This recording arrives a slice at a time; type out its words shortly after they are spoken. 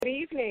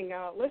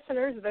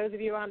listeners, those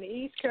of you on the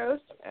East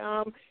Coast.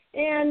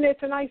 And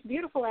it's a nice,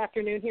 beautiful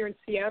afternoon here in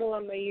Seattle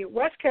on the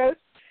West Coast.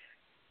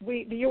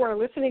 You are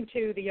listening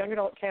to the Young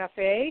Adult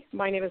Cafe.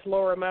 My name is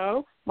Laura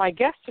Moe. My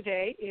guest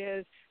today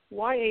is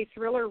YA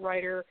thriller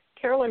writer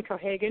Carolyn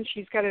Cohagan.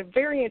 She's got a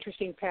very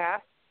interesting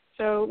past.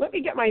 So let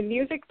me get my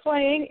music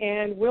playing,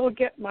 and we'll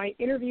get my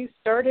interview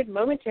started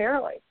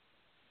momentarily.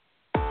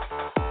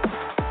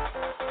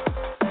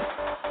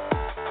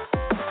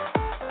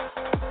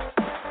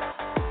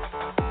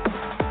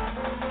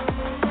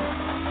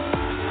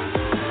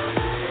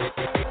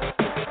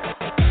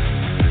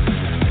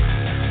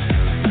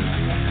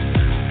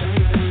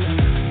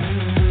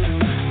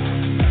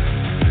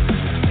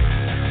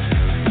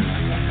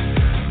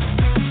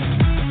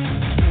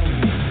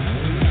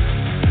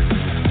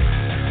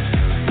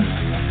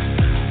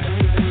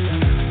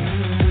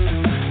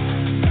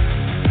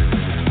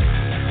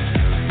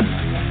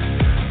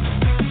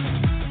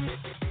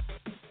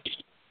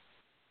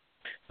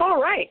 All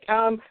right.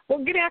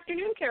 Well, good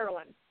afternoon,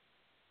 Carolyn.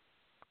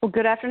 Well,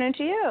 good afternoon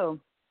to you.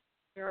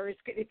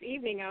 It's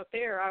evening out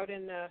there, out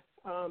in the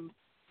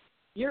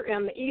you're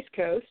on the East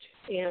Coast,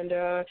 and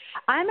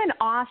I'm in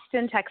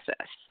Austin, Texas.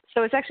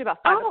 So it's actually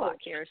about 5 o'clock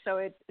here. So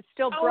it's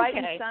still bright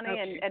and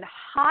sunny and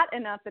hot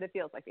enough that it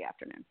feels like the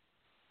afternoon.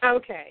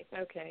 Okay.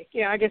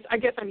 Yeah, I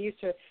guess I'm used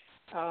to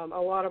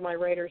a lot of my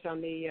writers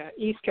on the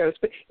East Coast,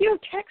 but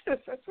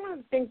Texas. That's one of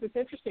the things that's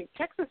interesting.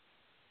 Texas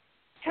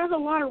has a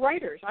lot of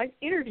writers. I've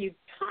interviewed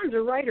tons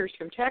of writers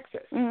from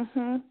Texas,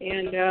 and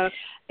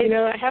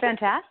it's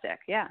fantastic.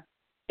 Yeah,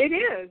 it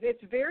is.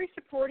 It's very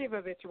supportive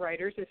of its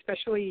writers,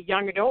 especially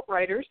young adult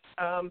writers,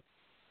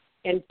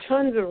 and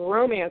tons of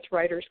romance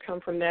writers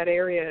come from that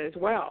area as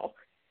well.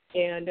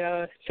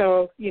 And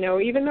so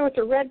even though it's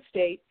a red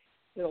state,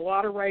 there's a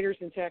lot of writers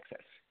in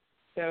Texas.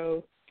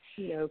 So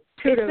kudos.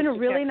 It's been a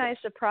really Texas. nice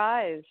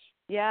surprise.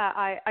 Yeah,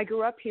 I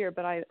grew up here,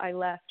 but I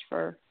left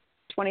for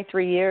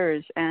 23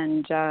 years,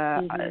 and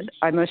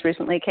I most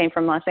recently came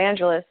from Los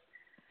Angeles,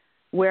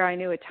 where I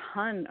knew a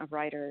ton of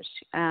writers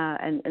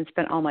and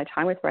spent all my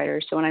time with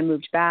writers. So when I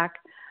moved back,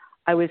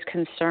 I was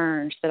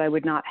concerned that I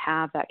would not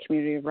have that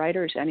community of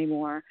writers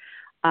anymore,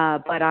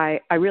 but I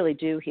really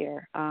do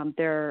here.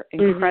 There are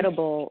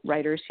incredible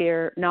writers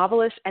here,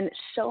 novelists, and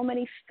so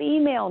many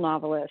female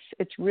novelists.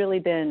 It's really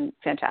been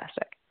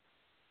fantastic.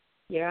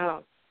 Yeah.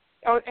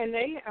 Oh, and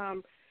they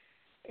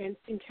in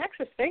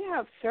Texas, they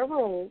have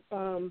several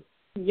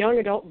young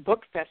adult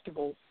book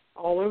festivals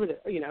all over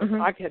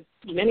I've had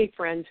many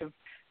friends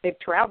they've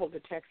traveled to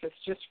Texas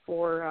just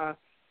for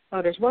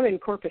there's one in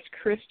Corpus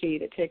Christi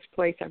that takes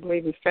place, I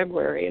believe, in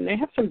February, and they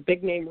have some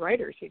big name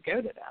writers who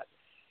go to that,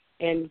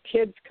 and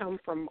kids come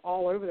from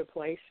all over the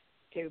place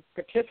to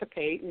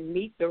participate and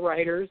meet the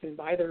writers and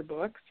buy their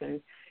books, and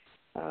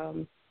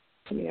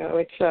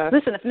it's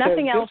listen, if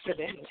nothing else,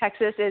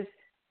 Texas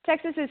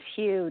is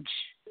huge.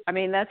 I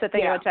mean, that's the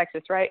thing about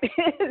Texas, right?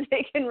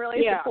 They can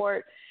really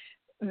support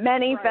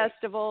many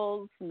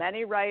festivals,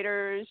 many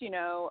writers. You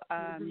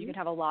can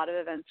have a lot of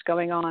events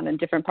going on in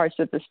different parts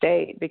of the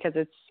state because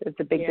it's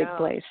a big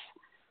place.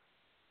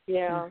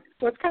 Yeah.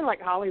 Well, it's kind of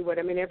like Hollywood.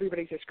 I mean,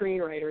 everybody's a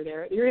screenwriter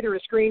there. You're either a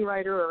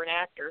screenwriter or an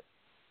actor.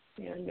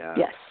 And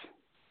yes.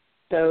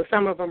 So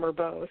some of them are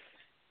both.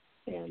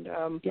 And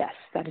yes,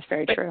 that is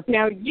very true.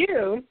 Now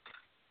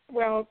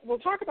we'll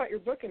talk about your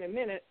book in a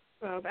minute,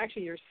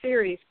 actually your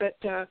series, but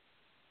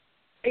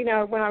when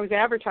I was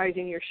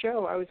advertising your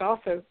show, I was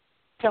also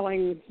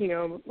telling,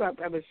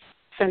 I was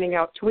sending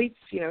out tweets,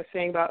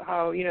 saying about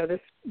how,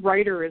 this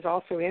writer is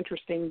also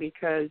interesting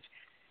because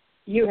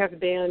you've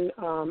been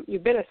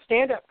a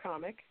stand-up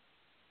comic,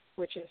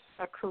 which is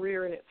a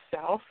career in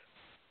itself,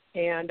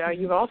 and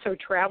you've also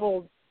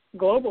traveled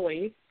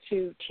globally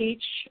to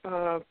teach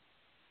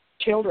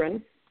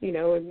children,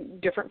 in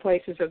different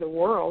places of the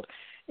world,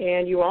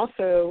 and you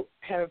also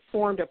have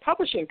formed a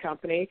publishing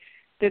company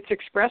that's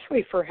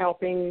expressly for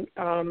helping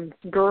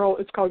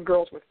it's called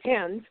Girls with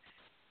Pens,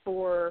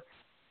 for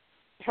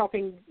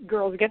helping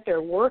girls get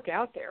their work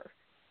out there.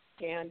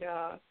 And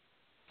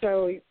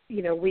so,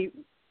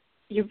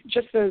 you've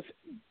just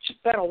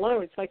that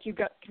alone, it's like you've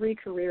got 3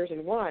 careers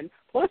in one,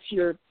 plus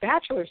your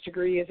bachelor's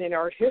degree is in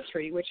art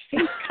history, which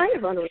seems kind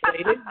of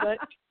unrelated,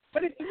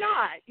 but it's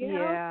not,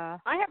 Yeah.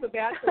 I have a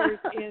bachelor's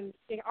in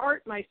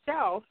art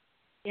myself,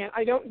 and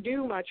I don't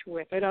do much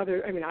with it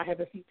I have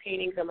a few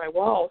paintings on my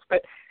walls,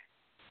 but,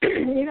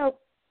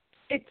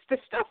 it's the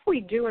stuff we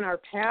do in our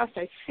past,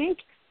 I think,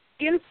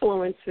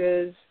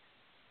 influences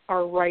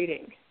our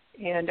writing.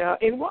 And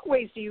in what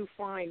ways do you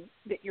find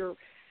that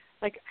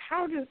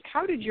how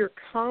did your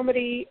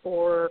comedy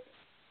or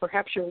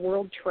perhaps your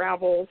world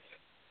travels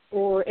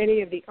or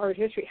any of the art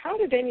history, how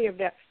did any of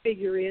that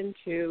figure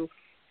into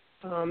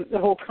the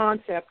whole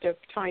concept of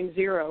time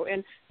zero?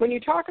 And when you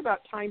talk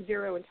about time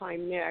zero and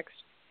time next,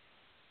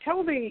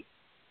 tell the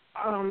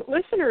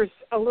listeners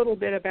a little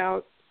bit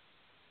about,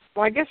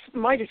 well, I guess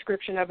my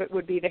description of it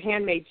would be The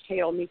Handmaid's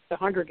Tale meets The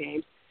Hunger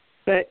Games.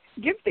 But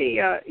give the,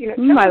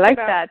 I like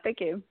that. Thank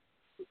you.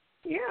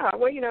 Yeah,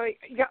 well,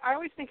 I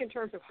always think in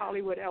terms of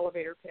Hollywood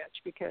elevator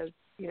pitch because,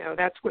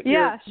 That's what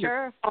Yeah, you're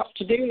sure. taught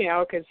to do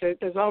now, because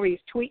there's all these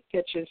tweet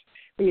pitches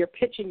when you're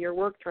pitching your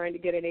work trying to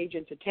get an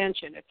agent's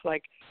attention. It's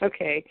like,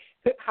 okay,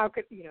 how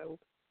could,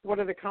 what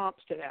are the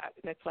comps to that?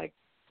 And it's like,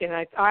 and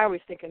I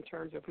always think in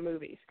terms of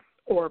movies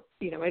or,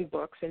 in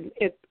books, and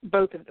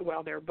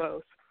they're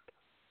both.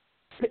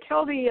 But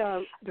tell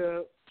the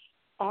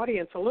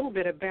audience a little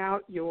bit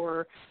about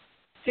your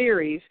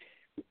series,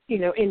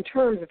 in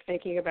terms of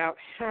thinking about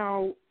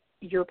how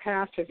your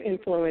past has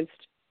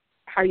influenced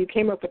how you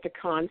came up with the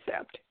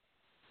concept.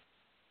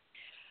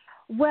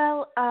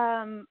 Well,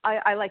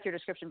 I like your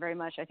description very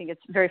much. I think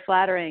it's very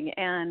flattering.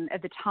 And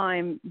at the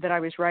time that I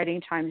was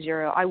writing Time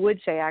Zero, I would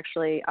say,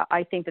 actually,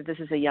 I think that this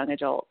is a young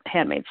adult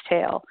Handmaid's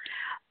Tale.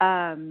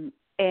 And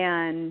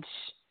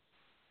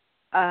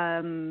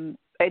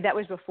that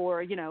was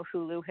before,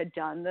 Hulu had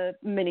done the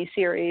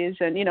miniseries.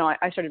 And,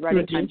 I started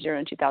writing Time Zero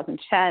in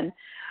 2010.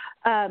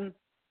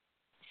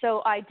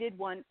 So I did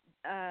want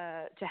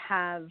to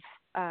have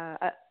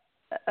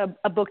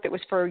a book that was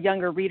for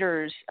younger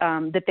readers,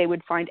 that they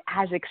would find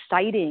as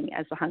exciting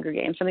as The Hunger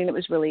Games, something that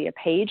was really a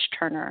page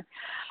turner,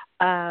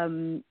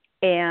 and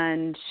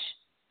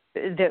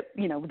that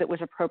that was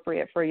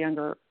appropriate for a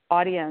younger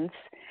audience.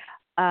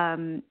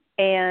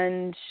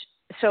 And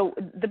so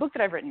the book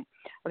that I've written,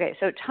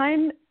 so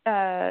Time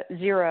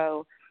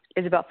Zero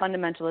is about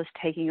fundamentalists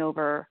taking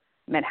over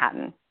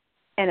Manhattan,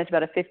 and it's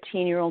about a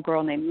 15-year-old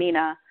girl named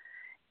Mina.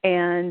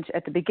 And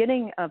at the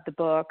beginning of the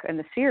book and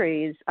the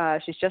series,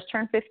 she's just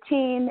turned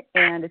 15,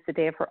 and it's the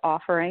day of her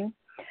offering,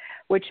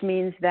 which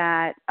means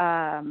that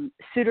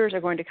suitors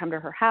are going to come to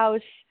her house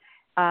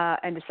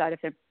and decide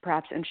if they're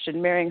perhaps interested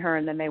in marrying her,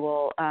 and then they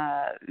will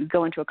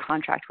go into a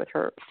contract with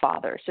her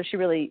father. So she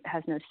really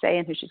has no say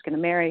in who she's going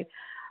to marry.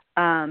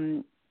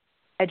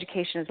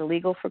 Education is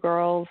illegal for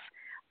girls.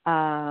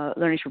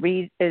 Learning to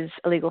read is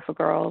illegal for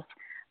girls.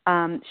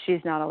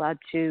 She's not allowed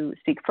to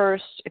speak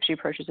first. If she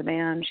approaches a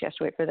man, she has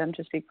to wait for them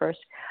to speak first.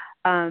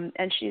 And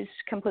she's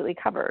completely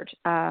covered,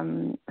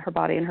 her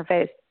body and her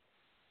face.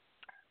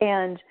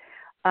 And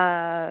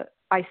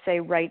I say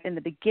right in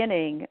the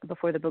beginning,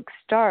 before the book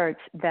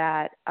starts,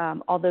 that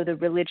although the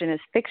religion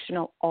is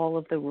fictional, all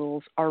of the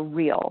rules are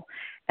real,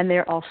 and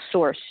they're all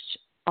sourced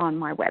on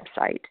my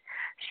website.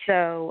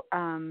 So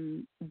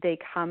they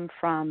come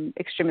from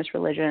extremist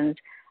religions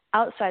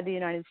outside the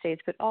United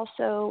States, but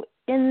also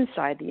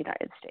inside the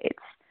United States.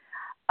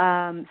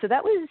 So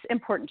that was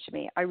important to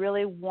me. I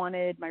really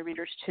wanted my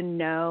readers to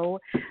know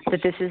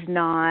that this is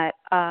not,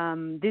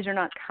 these are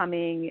not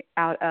coming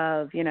out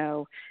of,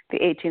 the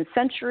 18th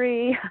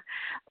century,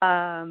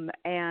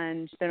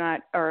 and they're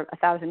not, or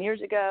 1,000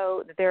 years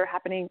ago, that they're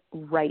happening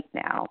right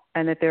now,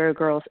 and that there are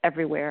girls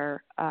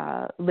everywhere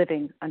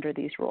living under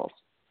these rules.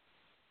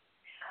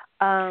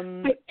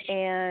 And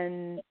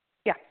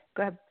yeah,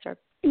 go ahead, sorry.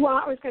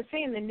 Well, I was going to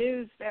say in the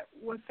news I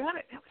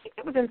think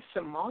that was in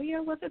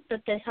Somalia, was it,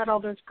 that they had all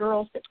those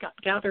girls that got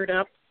gathered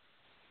up?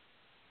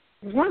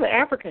 It was one of the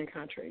African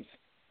countries,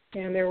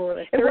 and there were.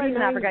 It was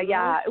in Africa,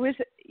 yeah. It was,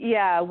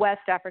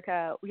 West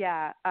Africa,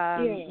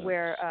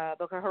 where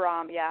Boko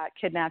Haram,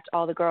 kidnapped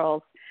all the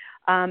girls,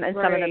 and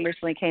some of them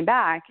recently came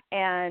back,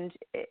 and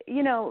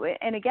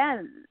and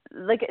again,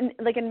 like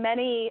in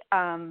many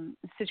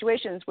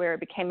situations where it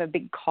became a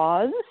big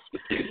cause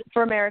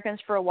for Americans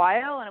for a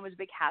while, and it was a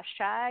big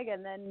hashtag,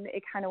 and then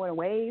it kind of went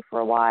away for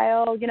a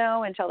while,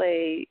 until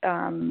they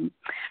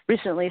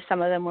recently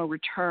some of them were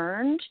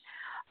returned.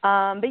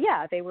 But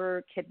they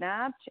were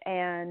kidnapped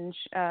and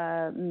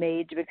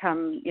made to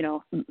become,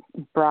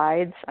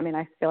 brides. I mean,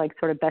 I feel like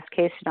sort of best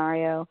case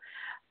scenario.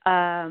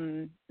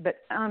 But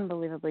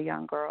unbelievably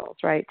young girls,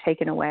 right,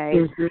 taken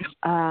away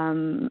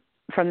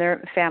from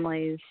their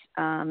families,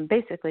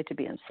 basically to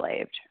be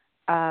enslaved.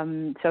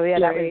 That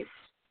was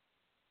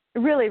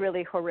really,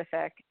 really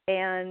horrific.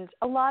 And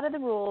a lot of the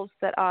rules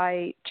that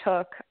I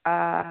took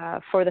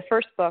for the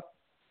first book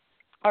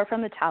are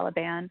from the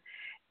Taliban,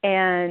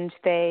 and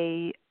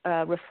they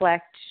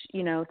reflect,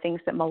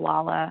 things that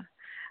Malala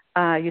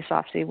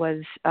Yousafzai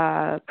was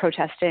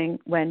protesting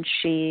when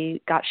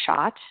she got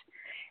shot.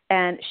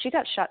 And she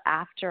got shot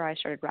after I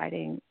started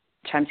writing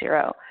Time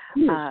Zero.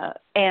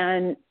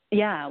 I'm,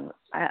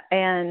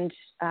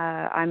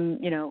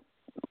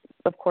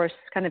 of course,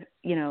 kind of,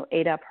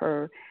 ate up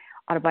her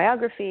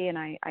autobiography, and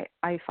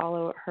I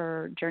follow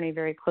her journey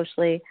very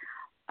closely.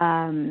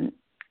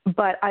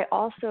 But I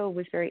also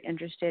was very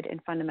interested in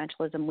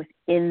fundamentalism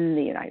within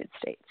the United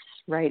States,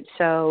 right?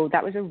 So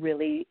that was a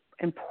really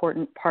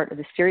important part of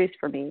the series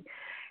for me,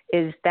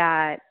 is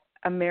that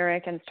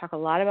Americans talk a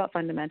lot about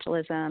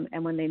fundamentalism,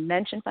 and when they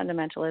mention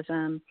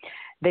fundamentalism,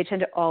 they tend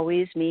to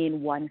always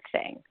mean one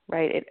thing,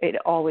 right? It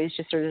always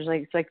just sort of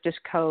it's like just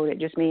code. It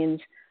just means,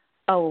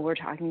 oh, we're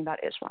talking about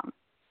Islam.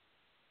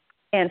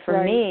 And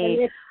for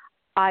me,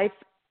 I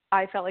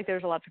felt like there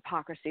was a lot of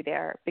hypocrisy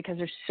there, because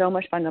there's so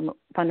much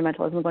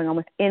fundamentalism going on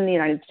within the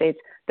United States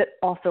that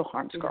also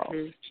harms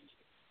girls.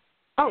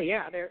 Oh,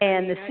 yeah.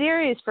 The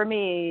series for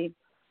me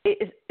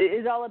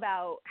is all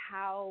about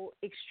how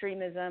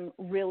extremism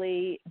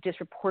really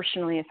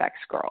disproportionately affects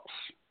girls.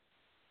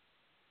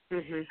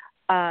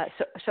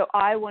 So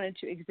I wanted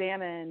to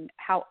examine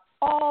how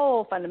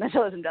all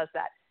fundamentalism does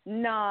that,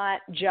 not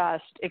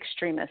just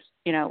extremist,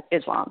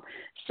 Islam.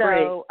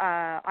 So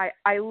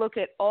I look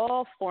at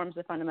all forms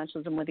of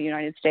fundamentalism with the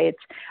United States,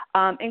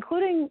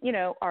 including,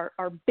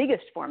 our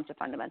biggest forms of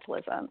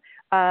fundamentalism.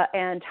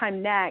 And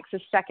Time Next, the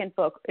second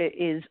book,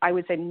 is, I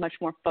would say, much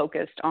more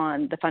focused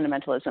on the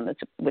fundamentalism that's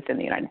within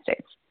the United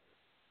States.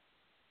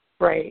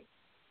 Right.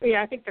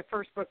 Yeah, I think the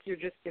first book you're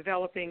just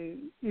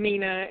developing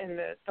Mina and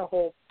the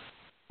whole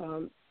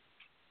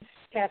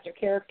cast of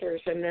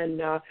characters, and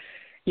then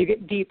you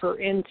get deeper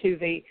into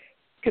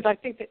because I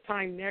think that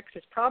Time Next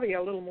is probably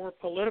a little more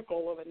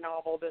political of a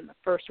novel than the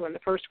first one. The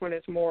first one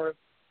is more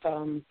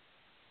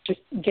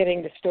just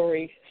getting the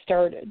story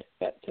started.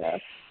 But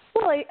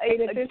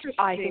it's interesting.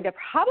 I think that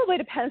probably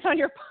depends on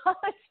your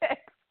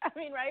politics. I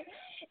mean, right?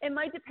 It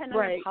might depend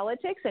on your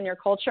politics and your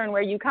culture and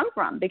where you come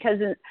from. Because,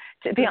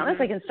 to be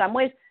honest, in some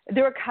ways,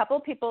 there were a couple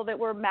people that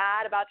were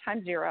mad about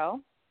Time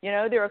Zero.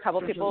 There were a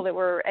couple people that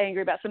were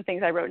angry about some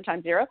things I wrote in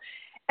Time Zero.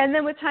 And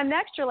then with Time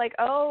Next, you're like,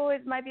 oh,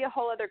 it might be a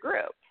whole other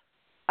group.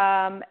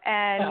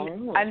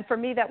 And for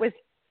me,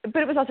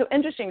 but it was also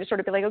interesting to sort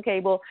of be like, okay,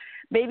 well,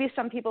 maybe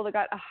some people that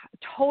got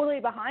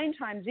totally behind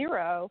Time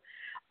Zero,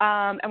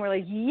 and we're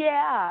like,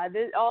 yeah,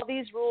 all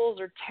these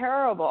rules are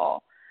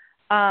terrible.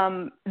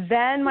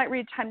 Then might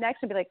read Time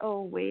Next and be like,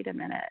 oh, wait a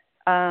minute.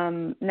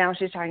 Now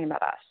she's talking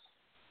about us.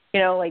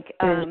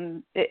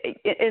 In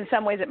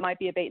some ways it might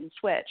be a bait and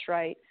switch,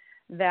 right?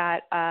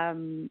 That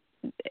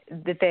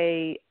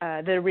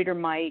the reader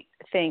might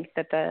think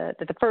that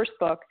the first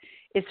book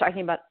is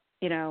talking about,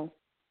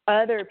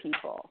 other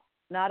people,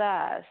 not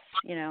us,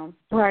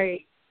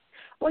 Right.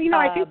 Well,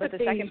 I think but that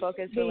the second book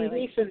is really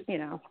recent,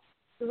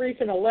 the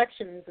recent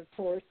elections, of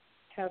course,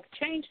 have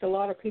changed a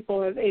lot of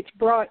people. It's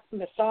brought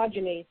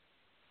misogyny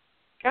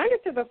kind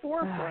of to the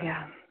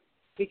forefront.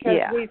 Because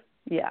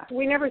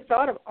we never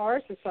thought of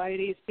our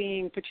society as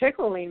being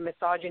particularly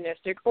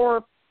misogynistic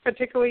or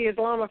particularly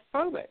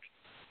Islamophobic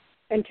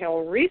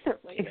until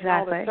recently.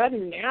 Exactly. And all of a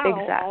sudden now,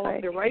 all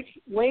of the right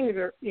wings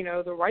are,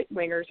 the right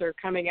wingers are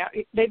coming out.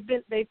 They've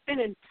been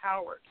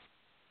empowered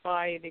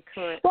by the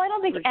current. Well, I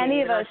don't think regime.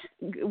 any of us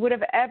would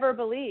have ever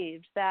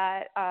believed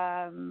that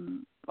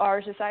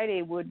our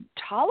society would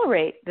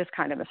tolerate this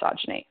kind of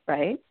misogyny,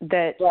 right?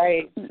 That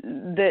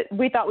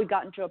we thought we'd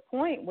gotten to a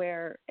point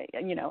where,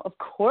 of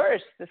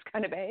course, this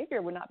kind of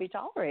behavior would not be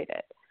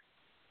tolerated.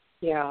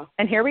 Yeah.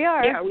 And here we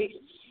are.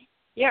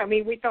 Yeah,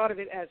 we thought of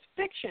it as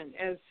fiction,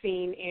 as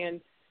seen in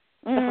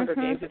The Hunger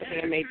Games of the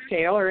Handmaid's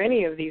Tale or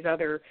any of these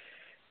other,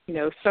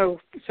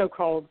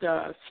 so-called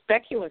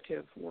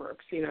speculative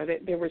works.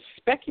 There was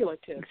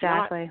speculative,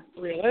 not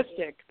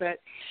realistic. But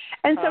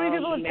and so many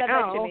people have said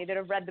that to me that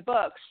have read the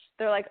books.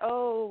 They're like,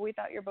 "Oh, we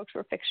thought your books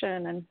were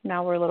fiction, and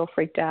now we're a little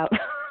freaked out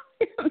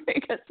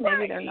because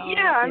maybe they're not."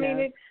 Yeah,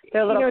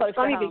 they're a little close it's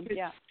funny to home.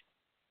 Because,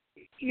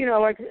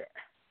 like,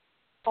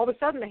 all of a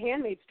sudden, The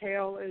Handmaid's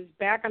Tale is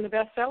back on the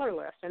bestseller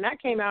list, and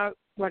that came out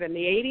in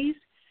the 80s.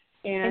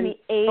 And in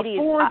the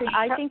 80s,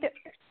 I think that.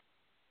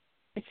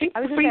 I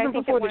think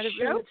before the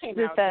show came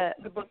out,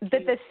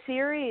 the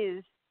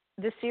series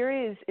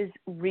is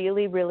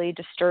really, really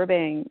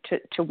disturbing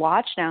to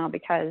watch now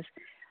because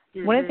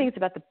one of the things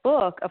about the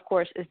book, of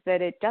course, is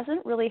that it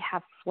doesn't really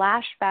have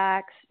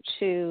flashbacks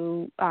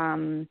to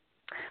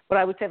what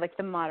I would say like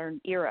the modern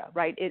era,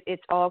 right?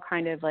 It's all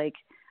kind of like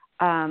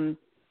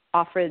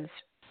Offred's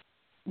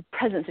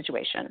present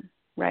situation,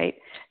 right?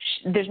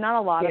 There's not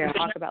a lot of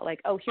talk about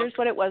like, oh, here's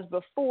what it was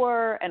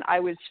before, and I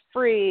was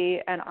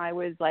free, and I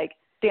was like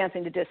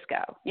dancing to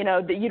disco. You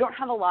don't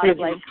have a lot of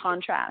like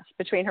contrast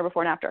between her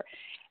before and after.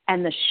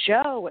 And the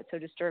show, what's so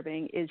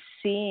disturbing is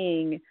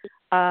seeing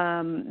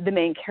the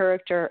main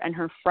character and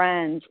her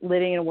friends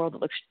living in a world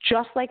that looks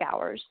just like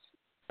ours,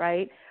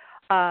 right?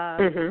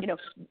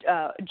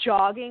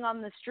 Jogging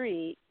on the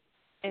street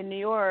in New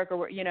York,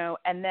 or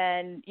and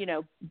then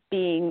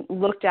being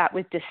looked at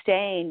with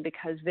disdain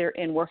because they're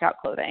in workout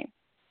clothing,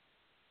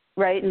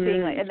 right?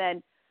 Being like, and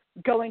then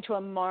going to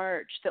a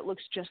march that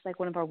looks just like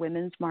one of our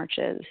women's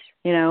marches,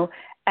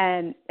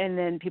 and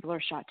then people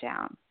are shot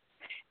down.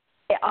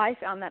 I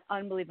found that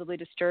unbelievably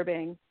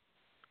disturbing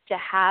to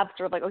have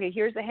sort of like, okay,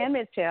 here's The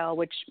Handmaid's Tale,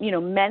 which,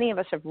 many of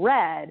us have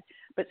read,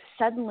 but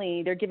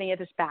suddenly they're giving it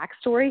this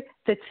backstory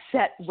that's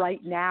set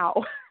right now.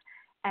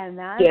 And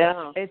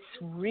it's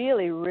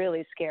really,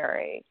 really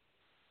scary.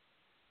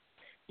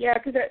 Yeah,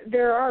 because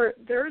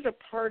there is a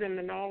part in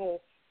the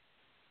novel,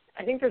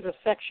 I think there's a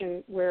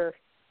section where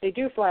they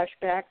do flash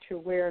back to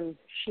where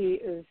she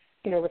is,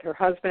 with her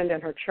husband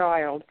and her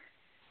child,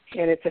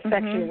 and it's a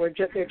section where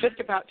they're just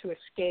about to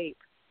escape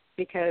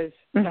because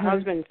the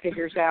husband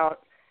figures out,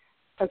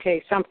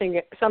 okay, something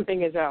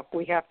is up.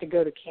 We have to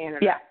go to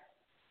Canada. Yeah.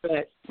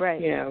 But I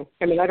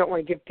don't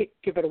want to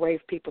give it away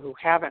to people who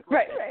haven't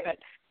read it.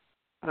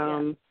 But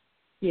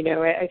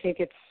I think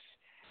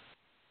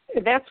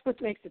that's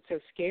what makes it so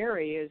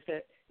scary is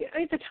that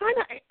at the time,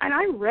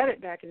 I read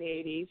it back in the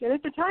 80s, and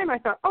at the time I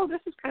thought, oh,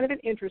 this is kind of an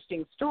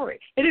interesting story.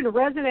 It didn't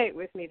resonate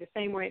with me the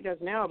same way it does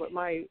now, but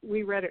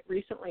we read it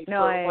recently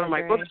for one of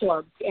my book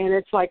clubs, and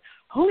it's like,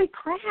 holy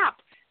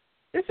crap,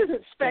 this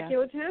isn't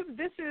speculative.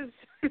 Yeah.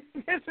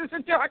 This is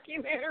a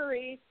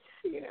documentary,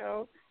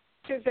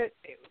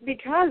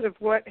 because of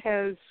what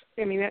has,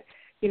 I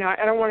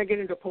don't want to get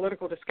into a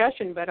political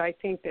discussion, but I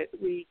think that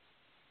we,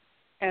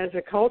 as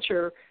a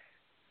culture,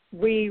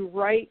 we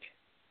write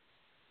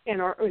in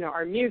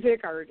our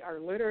music, our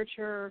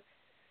literature,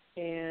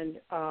 and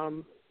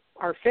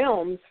our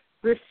films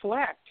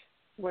reflect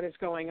what is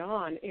going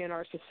on in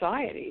our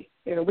society.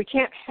 We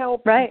can't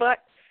help but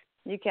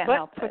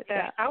put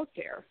that out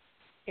there.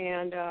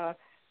 And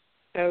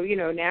so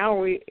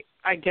now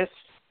I guess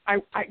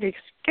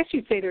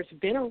you'd say there's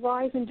been a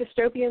rise in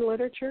dystopian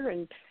literature,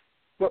 and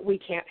what we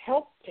can't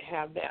help to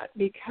have that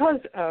because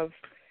of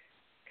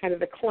kind of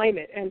the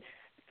climate. And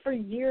for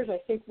years, I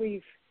think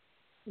we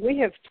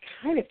have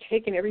kind of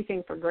taken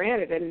everything for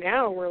granted, and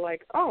now we're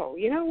like, oh,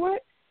 you know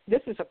what?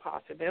 This is a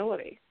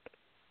possibility.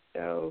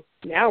 So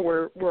now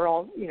we're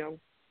all,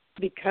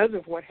 because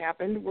of what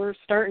happened, we're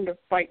starting to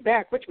fight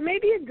back, which may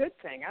be a good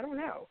thing. I don't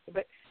know.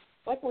 But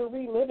like we're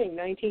reliving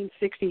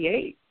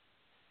 1968.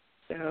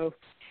 So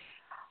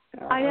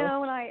I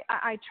know, and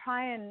I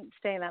try and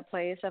stay in that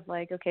place of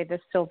like, okay, the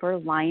silver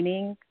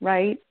lining,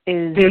 right,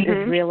 is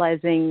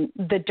realizing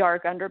the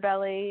dark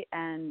underbelly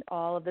and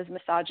all of this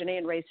misogyny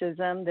and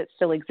racism that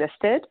still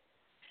existed,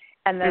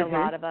 and that a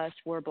lot of us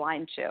were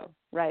blind to,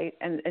 right,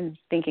 and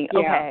thinking,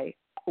 okay,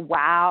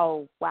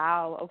 wow,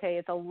 okay,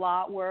 it's a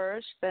lot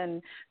worse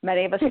than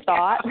many of us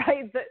thought,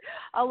 right? That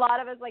a lot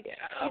of us, like,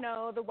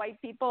 the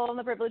white people and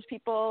the privileged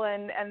people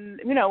and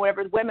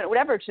whatever, women,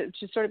 whatever, to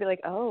sort of be like,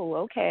 oh,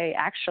 okay,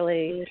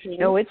 actually,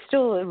 no, it's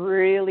still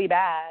really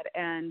bad,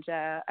 and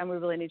we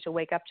really need to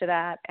wake up to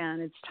that, and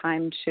it's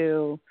time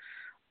to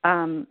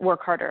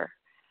work harder.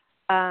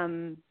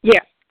 And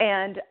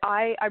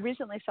I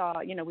recently saw,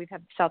 we've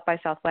had South by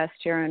Southwest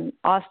here in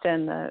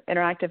Austin, the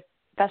interactive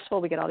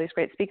festival. We get all these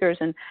great speakers,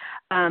 and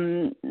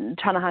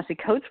Ta-Nehisi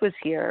Coates was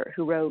here,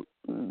 who wrote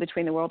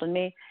Between the World and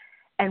Me,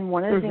 and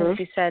one of the things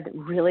she said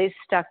really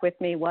stuck with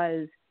me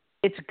was,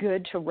 it's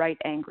good to write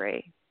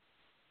angry.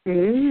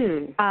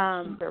 And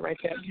that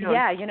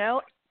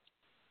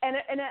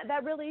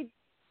really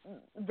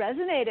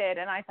resonated,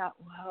 and I thought,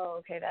 whoa,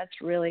 okay,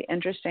 that's really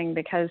interesting,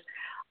 because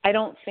I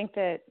don't think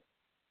that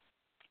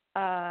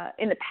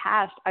in the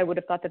past I would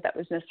have thought that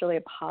was necessarily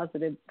a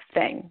positive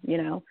thing,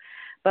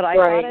 But I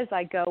thought as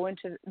I go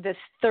into this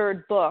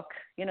third book,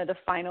 the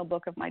final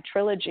book of my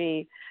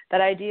trilogy, that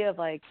idea of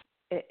like,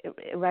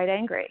 write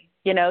angry,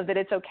 that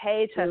it's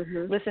okay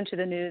to listen to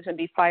the news and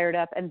be fired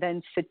up and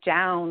then sit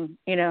down,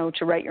 to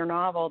write your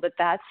novel,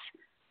 that's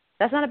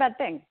not a bad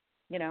thing,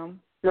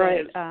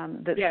 Right.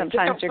 That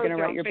sometimes you're going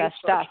to write your best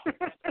stuff.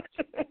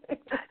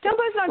 Don't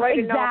post on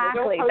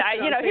exactly.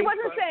 He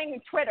wasn't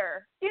saying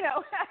Twitter,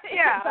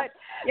 But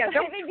don't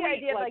I think the tweet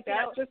idea like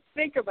that. Just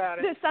think about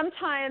it.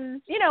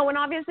 Sometimes, and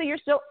obviously you're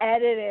still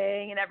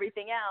editing and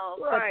everything else,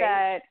 but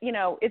that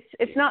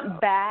it's not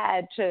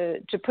bad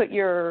to put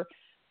your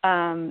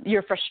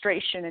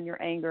frustration and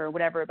your anger or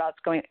whatever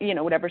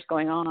whatever's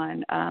going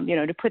on,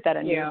 to put that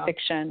in your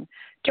fiction.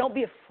 Don't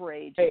be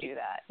afraid to do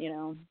that,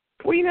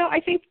 Well,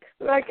 I think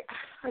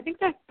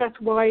that's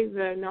why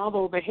the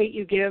novel "The Hate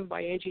You Give"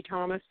 by Angie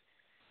Thomas,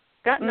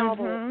 that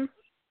novel,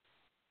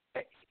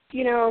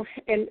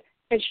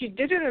 and she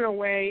did it in a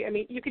way.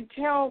 You could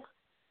tell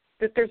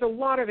that there's a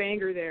lot of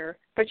anger there,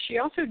 but she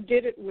also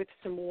did it with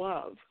some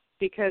love,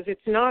 because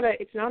it's not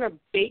a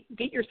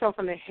beat yourself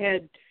on the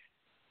head,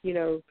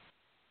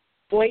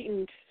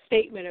 blatant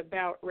statement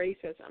about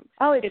racism.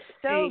 Oh, it's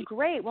so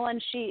great. Well,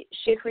 and she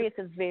creates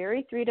a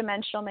very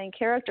three-dimensional main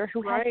character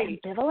who has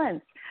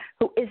ambivalence,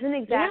 who isn't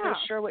exactly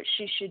sure what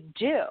she should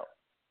do,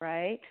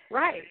 right?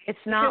 Right. It's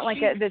not like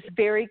this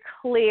very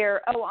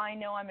clear, oh, I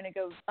know I'm going to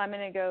go,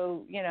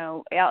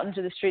 out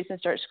into the streets and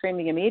start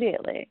screaming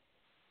immediately.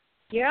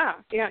 Yeah.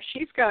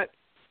 She's got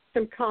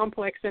some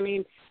complex,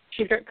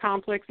 she's got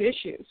complex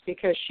issues,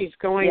 because she's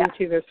going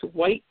to this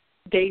white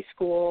day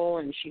school,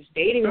 and she's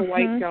dating a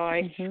white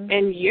guy,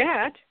 and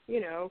yet,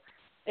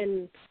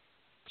 and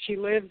she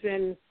lives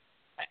in,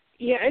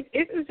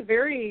 it is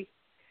very,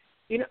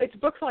 it's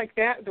books like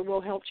that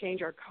will help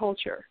change our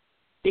culture,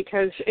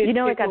 because it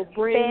got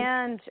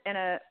banned in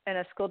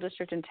a school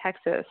district in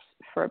Texas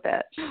for a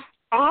bit.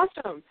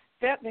 Awesome.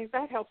 That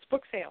helps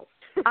book sales.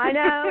 I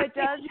know, it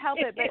does help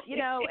it, but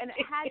and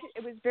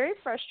it was very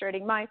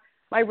frustrating.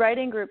 My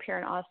writing group here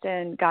in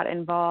Austin got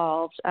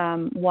involved.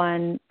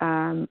 One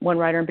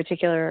writer in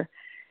particular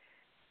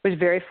was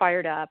very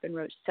fired up and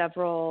wrote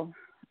several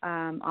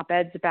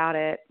op-eds about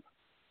it,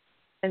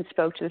 and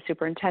spoke to the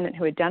superintendent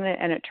who had done it.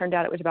 And it turned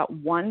out it was about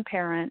one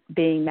parent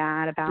being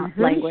mad about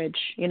language,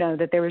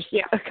 that there was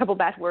a couple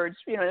bad words,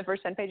 in the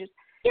first 10 pages.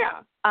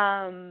 Yeah.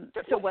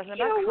 So it wasn't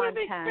about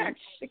content.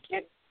 The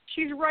kid,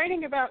 she's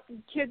writing about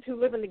kids who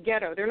live in the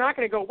ghetto. They're not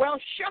going to go, well,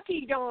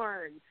 shucky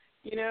darn.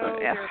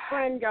 Their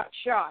friend got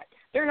shot.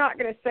 They're not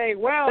going to say,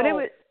 well,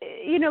 but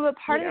but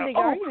part of the big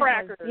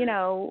argument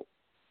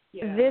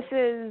is, this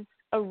is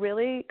a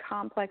really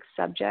complex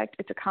subject.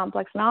 It's a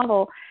complex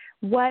novel.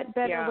 What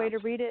better way to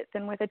read it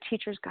than with a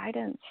teacher's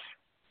guidance?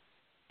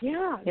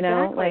 Yeah,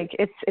 like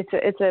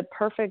it's a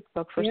perfect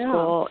book for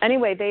school.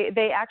 Anyway,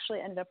 they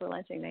actually ended up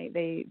relenting.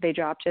 They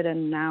dropped it,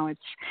 and now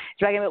it's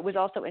dragging. It was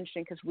also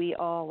interesting because we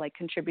all like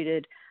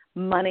contributed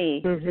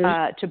money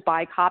to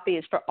buy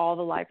copies for all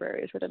the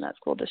libraries within that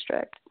school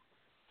district.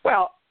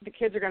 Well, the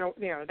kids are going to,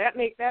 that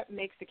makes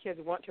the kids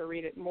want to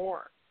read it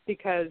more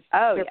because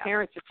their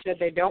parents have said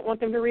they don't want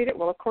them to read it.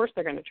 Well, of course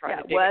they're going to try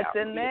to dig it out.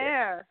 What's in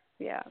there?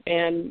 Yeah.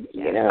 And,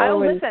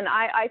 listen,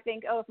 I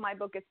think, if my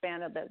book gets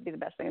banned, that'd be the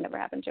best thing that ever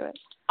happened to it.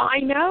 I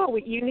know.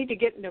 You need to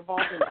get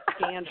involved in a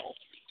scandal.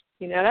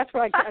 That's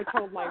what I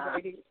told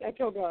I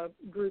told a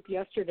group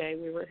yesterday.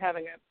 We were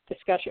having a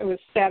discussion. It was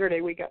Saturday.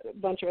 A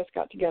bunch of us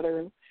got together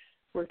and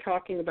we're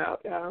talking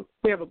about,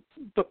 we have a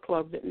book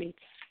club that meets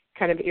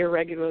kind of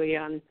irregularly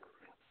on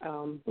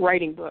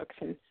writing books.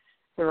 And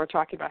we were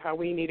talking about how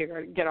we need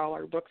to get all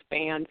our books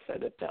banned so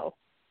that they'll,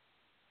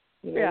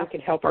 we can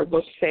help our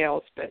book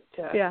sales, but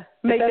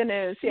make the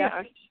news.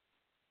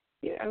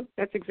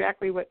 That's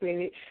exactly what we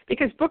need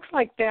because books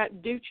like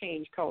that do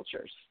change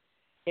cultures,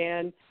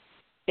 and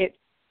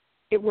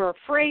we're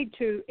afraid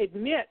to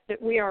admit that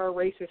we are a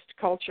racist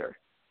culture.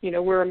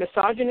 We're a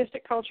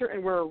misogynistic culture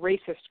and we're a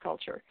racist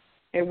culture,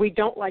 and we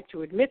don't like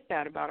to admit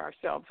that about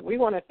ourselves. We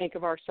want to think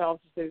of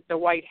ourselves as the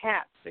white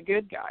hats, the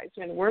good guys,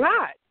 and we're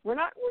not. We're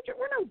no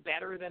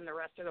better than the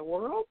rest of the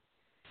world.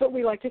 But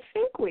we like to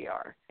think we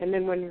are. And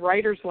then when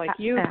writers like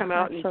you come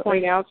out and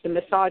point out the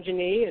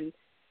misogyny and,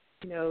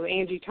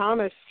 Angie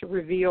Thomas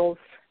reveals,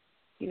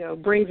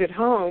 brings it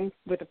home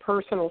with a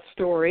personal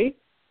story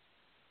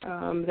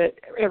that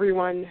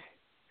everyone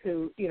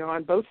who,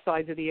 on both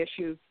sides of the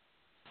issue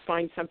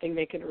finds something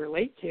they can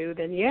relate to,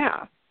 then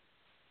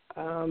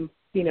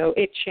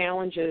it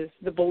challenges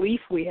the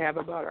belief we have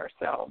about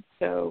ourselves.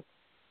 So,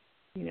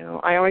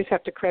 I always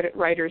have to credit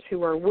writers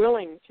who are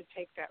willing to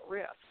take that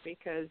risk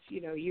because,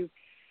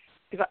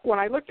 because when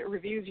I looked at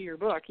reviews of your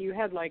book, you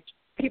had like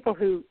people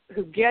who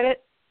get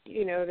it,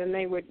 then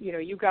they would,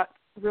 you got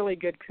really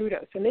good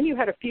kudos. And then you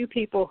had a few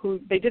people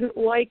who they didn't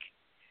like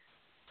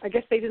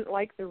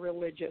the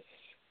religious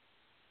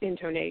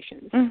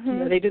intonations.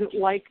 They didn't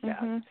like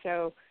that.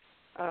 So,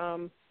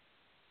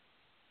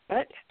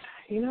 but,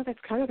 that's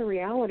kind of the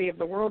reality of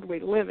the world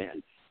we live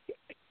in.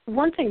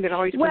 One thing that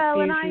always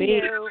confused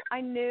me.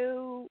 I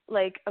knew,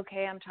 like,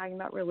 okay, I'm talking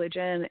about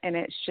religion, and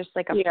it's just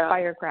like a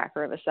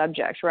firecracker of a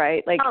subject,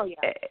 right? Like,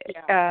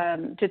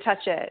 to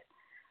touch it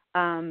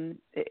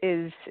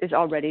is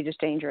already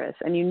just dangerous,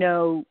 and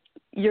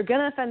you're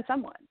going to offend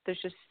someone. There's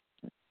just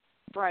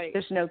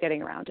there's no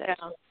getting around it.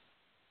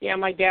 Yeah,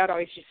 my dad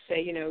always used to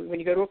say, when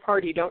you go to a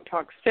party, you don't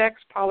talk sex,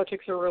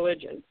 politics, or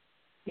religion.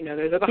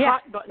 Those are the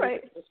hot buttons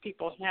that most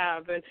people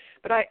have.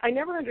 But I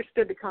never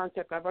understood the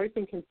concept. I've always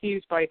been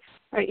confused by,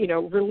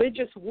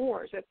 religious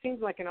wars. That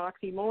seems like an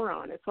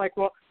oxymoron. It's like,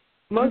 well,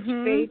 most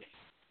faiths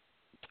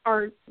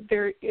are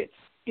there. It's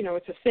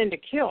a sin to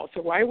kill.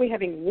 So why are we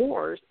having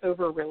wars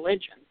over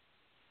religion?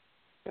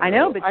 I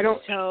know, but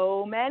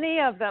so many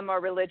of them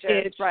are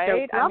religious, right?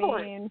 So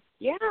prevalent.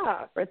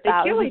 For they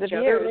kill each of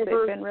other years,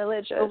 they've been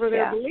religious over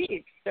their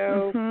beliefs.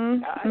 So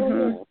I don't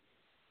know.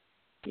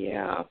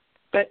 Yeah,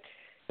 but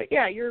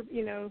yeah,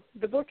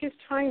 the book is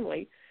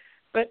timely.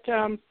 But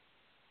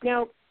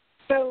now,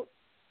 so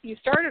you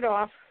started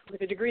off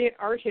with a degree in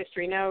art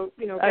history. Now,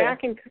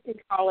 back in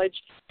college,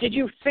 did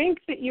you think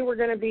that you were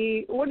going to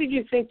be? What did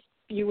you think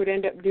you would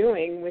end up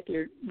doing with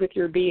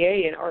your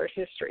BA in art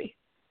history?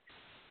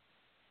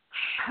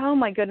 Oh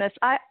my goodness,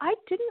 I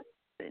didn't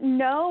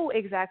know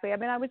exactly. I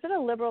mean, I was at a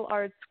liberal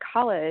arts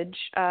college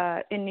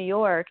in New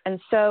York, and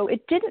so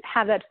it didn't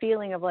have that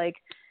feeling of like,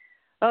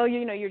 oh,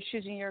 you're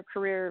choosing your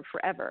career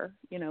forever,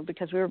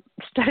 because we were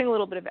studying a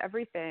little bit of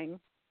everything.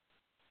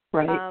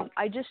 Right.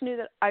 I just knew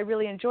that I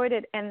really enjoyed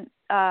it. And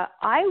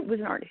I was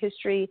an art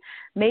history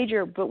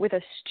major, but with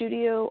a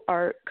studio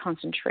art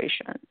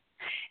concentration.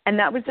 And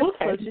that was the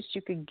closest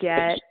you could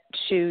get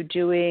to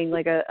doing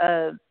like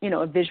a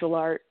visual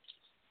art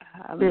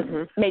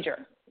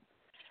major.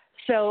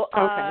 So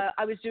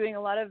I was doing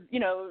a lot of,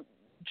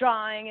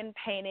 drawing and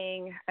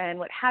painting and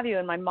what have you.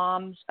 And my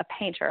mom's a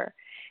painter.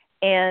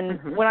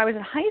 And when I was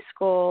in high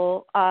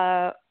school,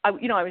 I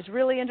was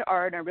really into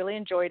art and I really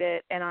enjoyed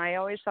it. And I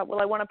always thought,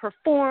 well, I want to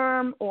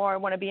perform or I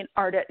want to be an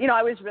artist.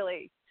 I was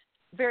really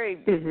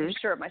very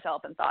sure of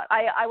myself and thought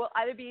I will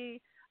either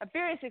be a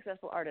very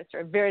successful artist or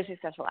a very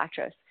successful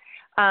actress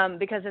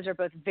because those are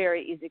both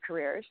very easy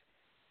careers.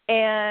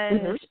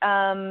 And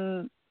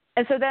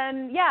so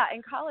then,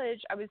 in college,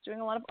 I was doing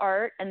a lot of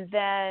art. And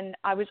then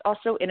I was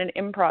also in an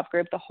improv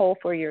group the whole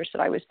 4 years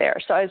that I was there.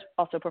 So I was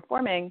also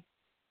performing.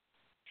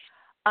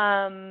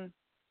 And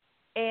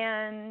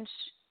then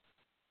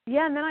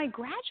I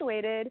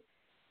graduated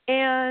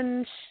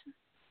and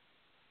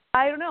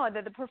I don't know,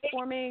 the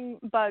performing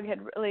bug had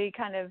really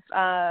kind of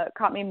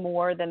caught me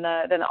more than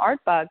the art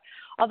bug.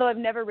 Although I've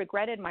never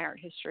regretted my art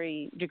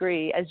history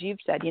degree, as you've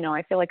said.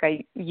 I feel like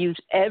I use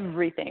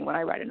everything when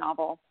I write a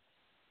novel,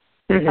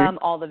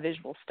 all the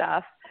visual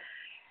stuff.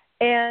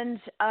 And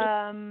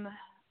I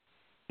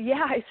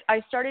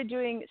started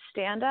doing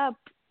stand-up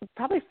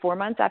probably 4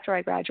 months after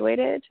I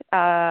graduated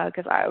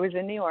because I was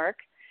in New York.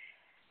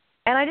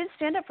 And I did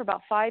stand-up for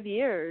about 5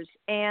 years.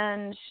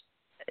 And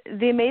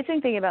the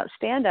amazing thing about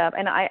stand-up,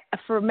 and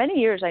for many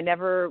years I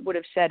never would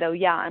have said, oh,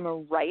 yeah, I'm a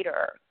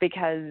writer,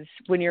 because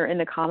when you're in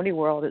the comedy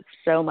world, it's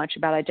so much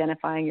about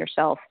identifying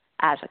yourself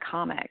as a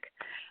comic.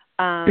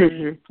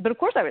 But of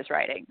course I was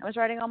writing. I was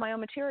writing all my own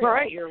material.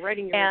 Right, you're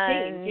writing your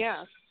routine,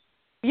 yeah.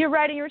 You're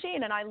writing your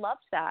routine, and I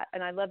loved that.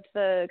 And I loved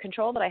the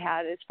control that I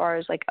had as far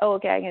as like, oh,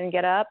 okay, I can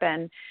get up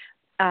and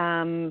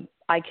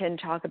I can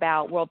talk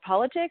about world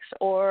politics,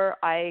 or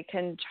I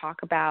can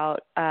talk about,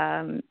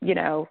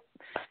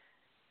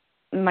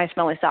 my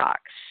smelly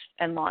socks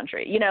and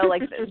laundry,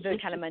 like the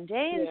kind of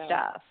mundane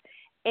stuff.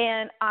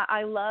 And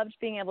I loved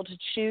being able to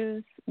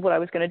choose what I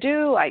was going to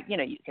do.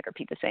 You could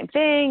repeat the same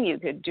thing. You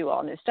could do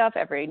all new stuff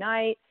every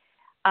night.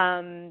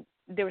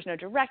 There was no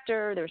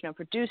director. There was no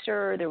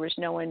producer. There was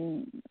no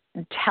one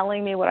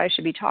telling me what I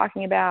should be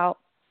talking about.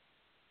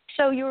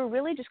 So you were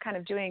really just kind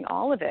of doing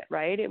all of it,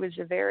 right? It was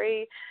a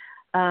very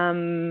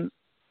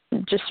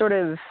just sort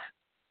of,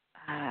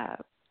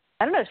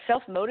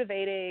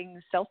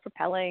 self-motivating,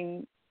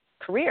 self-propelling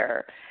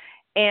career.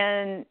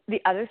 And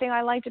the other thing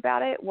I liked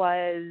about it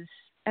was,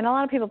 and a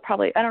lot of people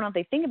probably, I don't know if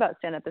they think about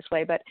stand-up this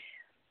way, but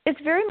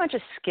it's very much a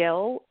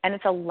skill, and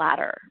it's a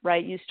ladder,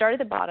 right? You start at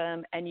the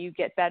bottom and you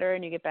get better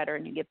and you get better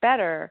and you get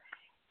better.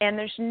 And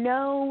there's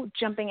no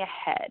jumping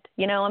ahead.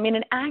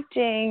 In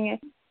acting,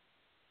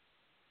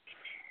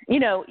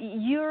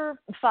 your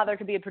father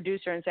could be a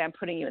producer and say, I'm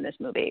putting you in this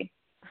movie,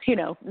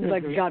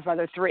 like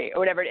Godfather 3 or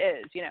whatever it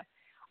is,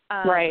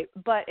 Right.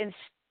 But in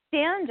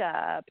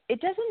stand-up,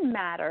 it doesn't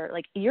matter.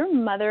 Like, your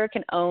mother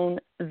can own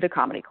the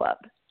comedy club,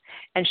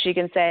 and she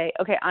can say,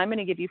 okay, I'm going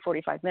to give you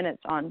 45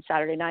 minutes on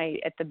Saturday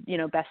night at the,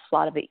 best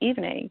slot of the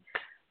evening.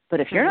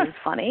 But if you're not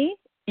funny,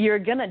 you're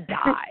going to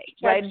die,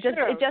 right? It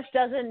just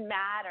doesn't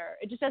matter.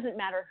 It just doesn't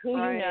matter who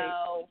you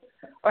know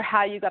or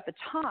how you got the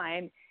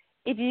time.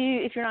 If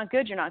you're not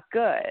good, you're not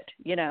good,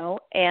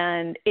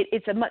 and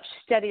it's a much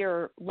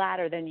steadier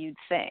ladder than you'd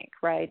think,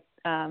 right?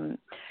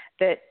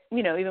 That,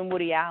 even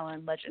Woody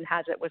Allen, legend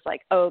has it, was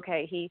like, oh,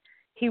 okay,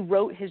 he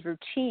wrote his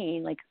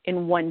routine like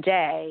in one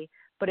day,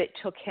 but it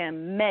took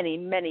him many,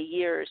 many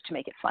years to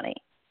make it funny.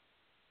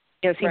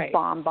 He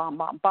bombed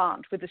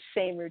with the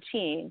same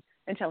routine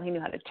until he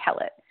knew how to tell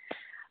it.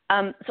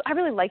 So I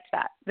really liked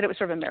that it was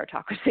sort of a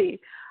meritocracy.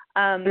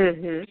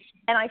 And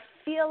I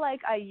feel like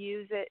I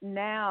use it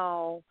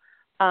now.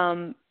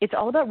 It's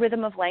all about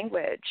rhythm of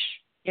language,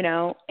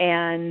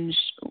 and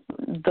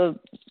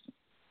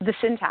the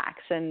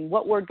syntax and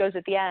what word goes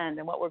at the end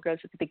and what word goes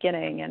at the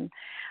beginning.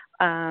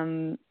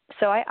 And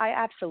so I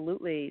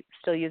absolutely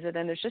still use it.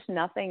 And there's just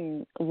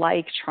nothing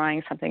like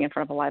trying something in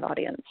front of a live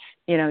audience.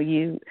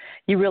 You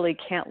really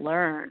can't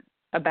learn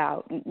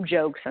about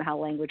jokes and how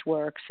language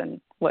works and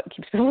what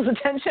keeps people's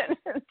attention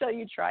until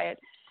you try it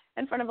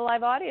in front of a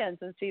live audience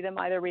and see them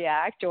either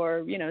react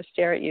or,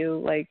 stare at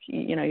you like,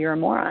 you're a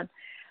moron.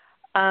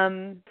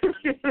 And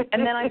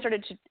then I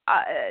started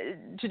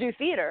to do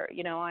theater.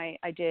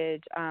 I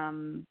did,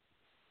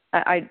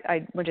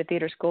 I went to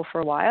theater school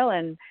for a while,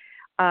 and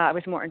I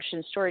was more interested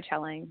in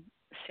storytelling.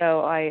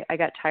 So I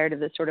got tired of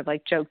this sort of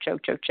like joke,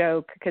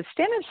 because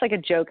stand-up's like a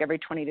joke every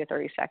 20 to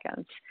 30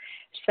 seconds.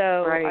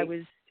 So I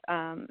was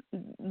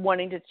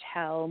wanting to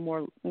tell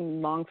more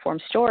long-form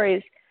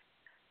stories.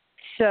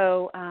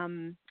 So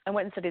I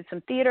went and studied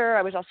some theater.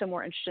 I was also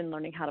more interested in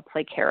learning how to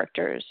play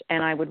characters.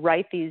 And I would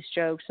write these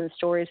jokes and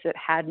stories that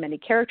had many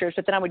characters,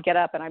 but then I would get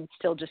up and I would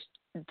still just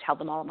tell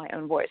them all in my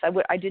own voice.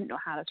 I didn't know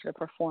how to sort of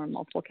perform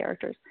multiple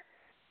characters.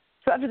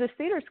 So after this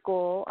theater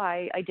school,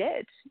 I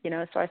did,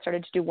 so I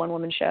started to do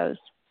one-woman shows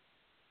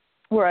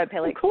where I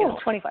play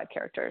 25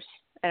 characters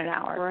in an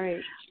hour.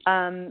 Right.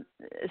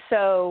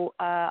 So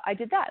I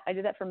did that. I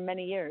did that for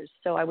many years.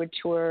 So I would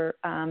tour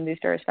these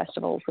various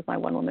festivals with my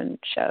one-woman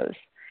shows.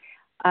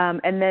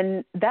 And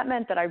then that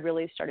meant that I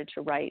really started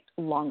to write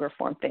longer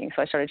form things.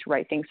 So I started to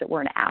write things that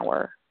were an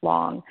hour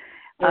long,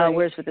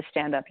 whereas with the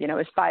stand-up, it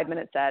was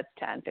 5-minute sets,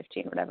 10,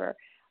 15, whatever.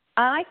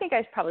 I think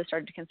I probably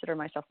started to consider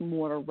myself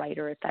more a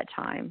writer at that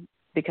time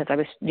because I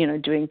was,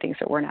 doing things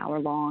that were an hour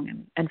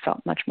long and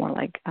felt much more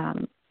like,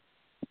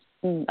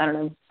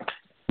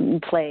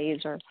 plays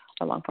or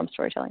long-form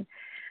storytelling.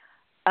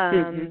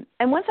 And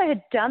once I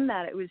had done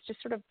that, it was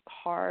just sort of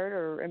hard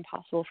or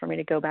impossible for me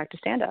to go back to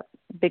stand-up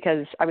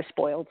because I was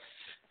spoiled.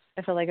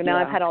 I feel like now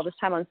I've had all this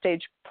time on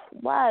stage,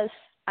 plus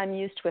I'm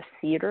used to a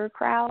theater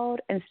crowd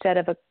instead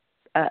of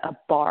a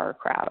bar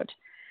crowd.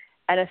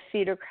 And a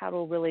theater crowd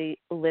will really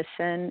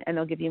listen, and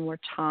they'll give you more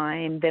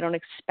time. They don't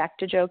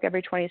expect a joke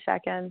every 20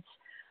 seconds.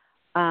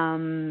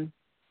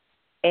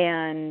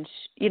 and,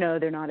 you know,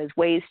 they're not as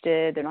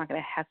wasted. They're not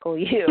going to heckle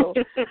you.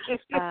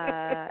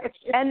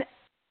 And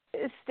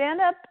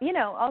stand up, you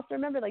know, also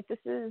remember, like, this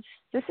is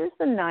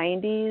the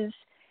 90s,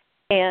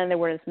 and there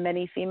weren't as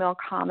many female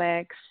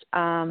comics.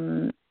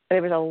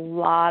 There was a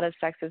lot of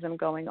sexism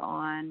going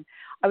on.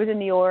 I was in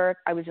New York.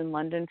 I was in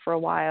London for a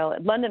while.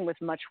 London was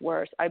much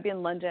worse. I'd be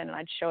in London, and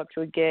I'd show up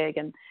to a gig,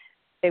 and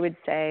they would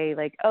say,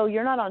 like, oh,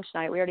 you're not on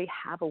tonight. We already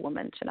have a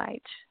woman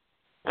tonight.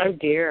 Oh,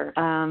 dear.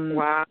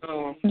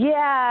 Wow.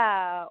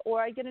 Yeah. Or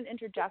I get an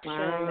introduction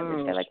that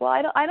would say, like, well,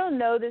 I don't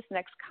know this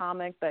next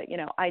comic, but, you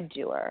know, I'd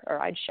do her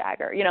or I'd shag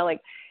her. You know, like,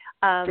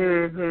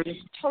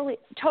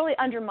 totally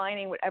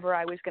undermining whatever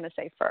I was going to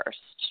say first.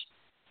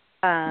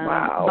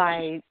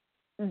 By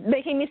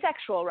making me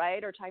sexual,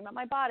 right? Or talking about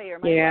my body or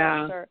my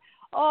looks or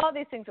all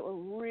these things that were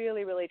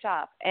really, really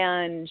tough.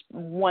 And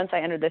once I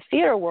entered the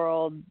theater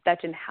world,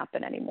 that didn't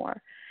happen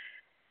anymore.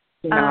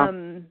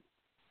 No.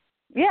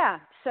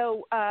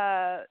 So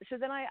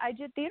then I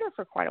did theater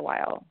for quite a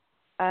while.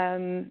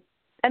 And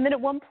then at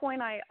one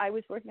point I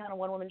was working on a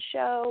one-woman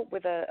show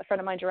with a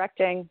friend of mine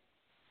directing,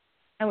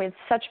 and we had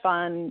such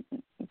fun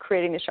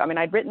creating the show. I mean,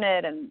 I'd written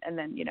it, and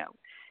then, you know,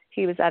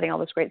 he was adding all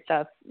this great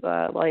stuff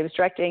while he was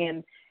directing,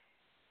 and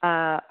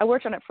I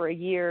worked on it for a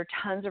year,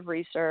 tons of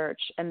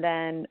research, and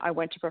then I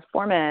went to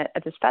perform it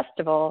at this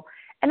festival.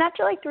 And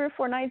after like 3 or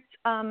 4 nights,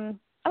 I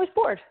was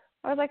bored.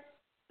 I was like,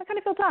 I kind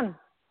of feel done.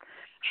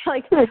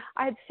 Like,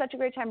 I had such a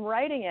great time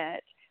writing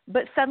it,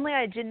 but suddenly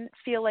I didn't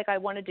feel like I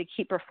wanted to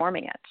keep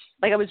performing it.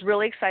 Like, I was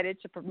really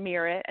excited to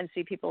premiere it and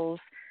see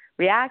people's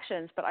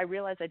reactions, but I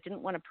realized I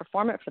didn't want to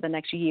perform it for the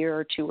next year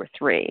or 2 or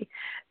 3,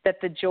 that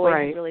the joy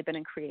had really been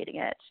in creating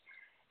it.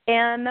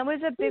 And that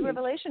was a big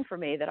revelation for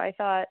me, that I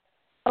thought,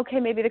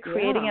 okay, maybe the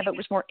creating of it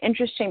was more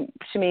interesting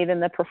to me than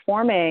the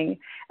performing.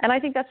 And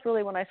I think that's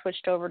really when I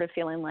switched over to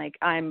feeling like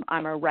I'm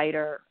a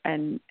writer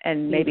and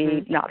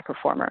maybe not a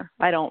performer.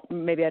 I don't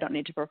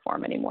need to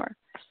perform anymore.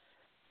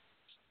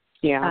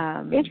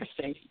 Yeah.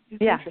 Interesting.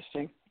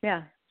 Interesting.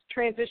 Yeah.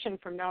 Transition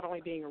from not only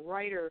being a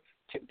writer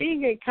to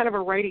being a kind of a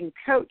writing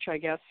coach, I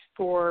guess,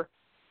 for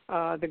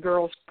the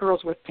girls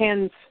with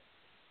pens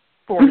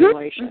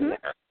formulation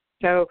there.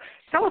 So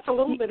tell us a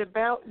little bit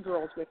about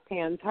Girls with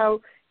Pens.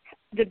 How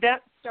did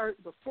that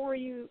start before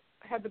you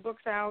had the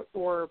books out,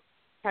 or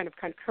kind of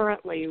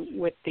concurrently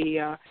with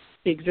the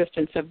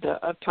existence of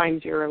Time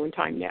Zero and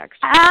Time Next?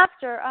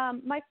 After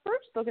my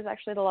first book is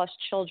actually The Lost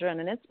Children,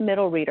 and it's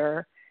middle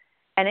reader,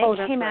 and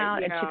it came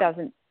out in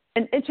 2010.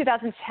 And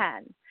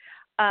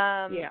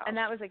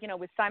that was like, you know,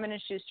 with Simon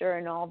and Schuster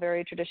and all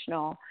very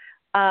traditional.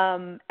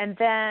 And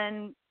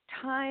then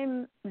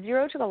Time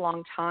Zero took a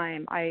long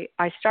time. I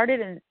started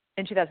in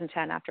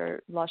 2010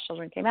 after Lost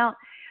Children came out.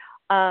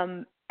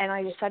 And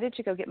I decided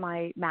to go get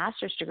my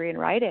master's degree in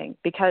writing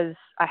because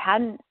I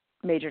hadn't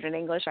majored in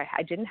English.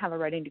 I didn't have a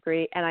writing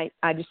degree, and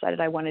I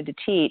decided I wanted to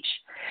teach.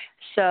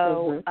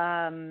 So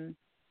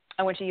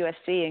I went to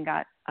USC and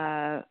got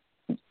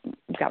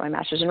my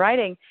master's in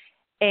writing.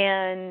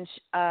 And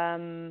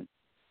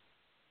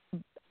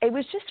it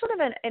was just sort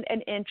of an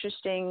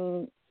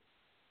interesting,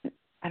 I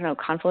don't know,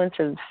 confluence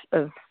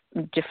of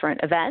different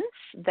events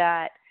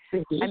that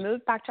I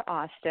moved back to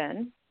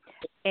Austin.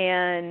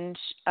 And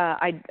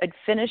I'd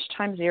finished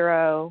Time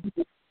Zero,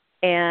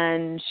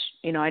 and,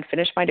 you know, I'd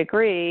finished my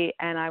degree,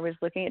 and I was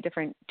looking at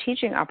different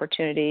teaching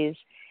opportunities.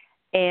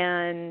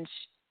 And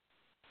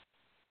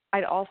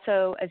I'd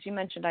also, as you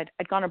mentioned, I'd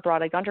gone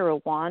abroad. I'd gone to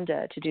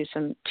Rwanda to do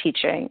some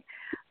teaching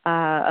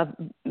of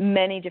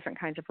many different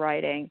kinds of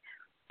writing.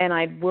 And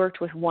I'd worked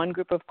with one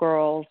group of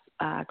girls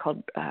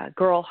called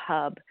Girl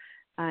Hub,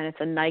 and it's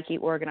a Nike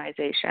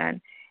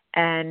organization.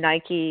 And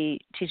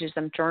Nike teaches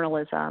them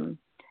journalism.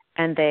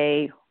 And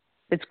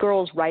it's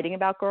girls writing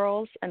about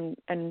girls and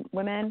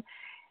women.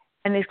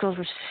 And these girls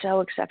were so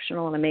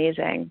exceptional and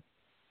amazing.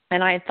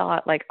 And I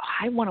thought, like,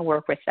 I want to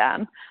work with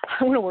them.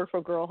 I want to work for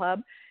Girl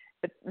Hub.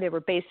 But they were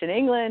based in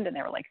England, and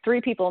there were like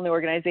 3 people in the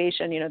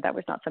organization. You know, that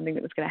was not something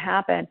that was going to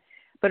happen.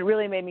 But it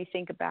really made me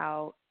think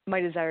about my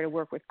desire to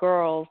work with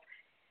girls.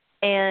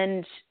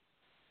 And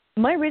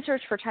my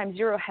research for Time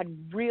Zero had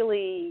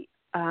really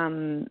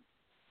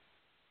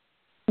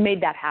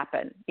made that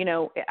happen. You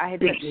know, I had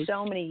spent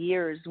so many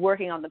years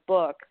working on the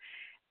book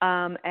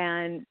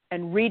and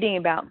reading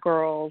about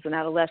girls and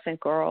adolescent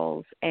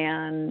girls,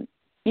 and,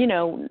 you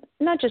know,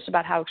 not just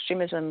about how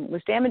extremism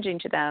was damaging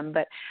to them,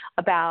 but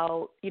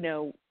about, you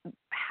know,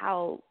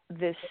 how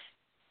this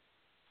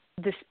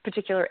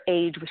particular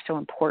age was so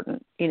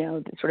important, you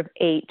know, sort of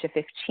 8 to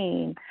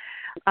 15.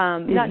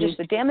 Not just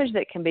the damage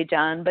that can be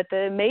done, but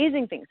the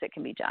amazing things that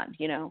can be done,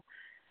 you know,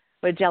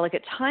 what a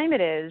delicate time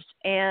it is.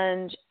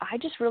 And I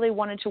just really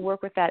wanted to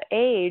work with that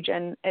age.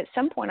 And at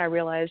some point I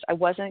realized I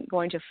wasn't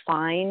going to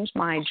find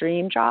my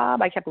dream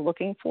job. I kept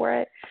looking for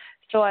it.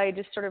 So I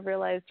just sort of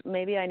realized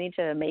maybe I need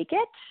to make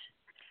it.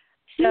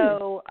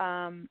 So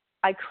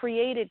I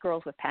created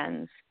Girls with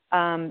Pens.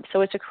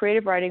 So it's a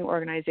creative writing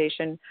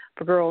organization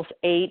for girls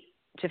 8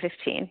 to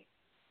 15.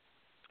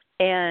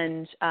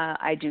 And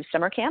I do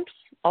summer camps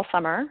all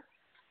summer,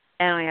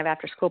 and I have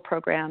after-school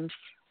programs.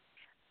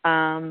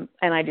 and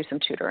I do some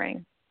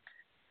tutoring.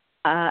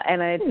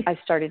 And I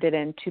started it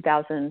in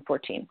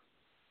 2014.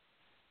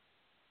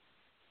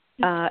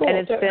 Cool. And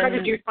it's been how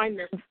did you find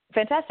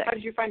fantastic. How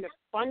did you find the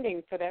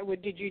funding for that?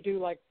 Did you do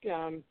like,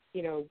 kind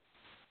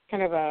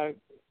of a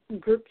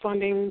group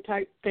funding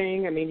type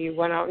thing? I mean, you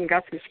went out and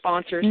got some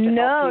sponsors to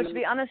help you? To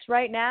be honest,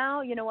 right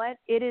now, you know what?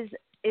 It is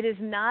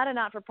not a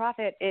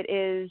not-for-profit. It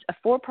is a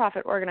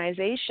for-profit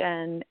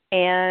organization,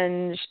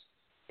 and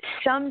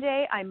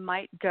someday I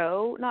might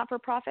go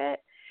not-for-profit.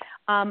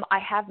 I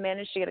have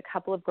managed to get a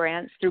couple of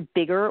grants through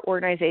bigger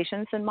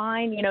organizations than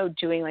mine,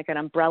 doing like an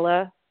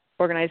umbrella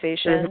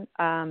organization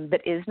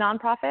that is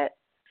nonprofit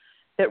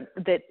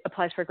that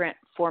applies for a grant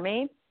for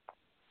me.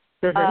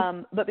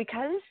 But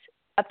because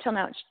up till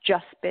now it's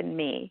just been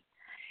me,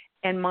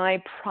 and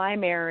my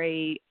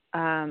primary,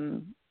 I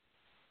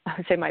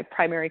would say my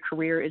primary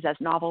career is as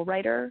novel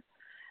writer.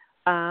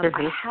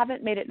 I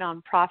haven't made it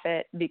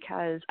nonprofit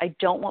because I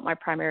don't want my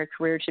primary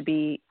career to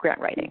be grant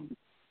writing.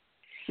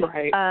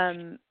 Right.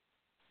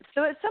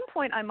 So at some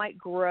point I might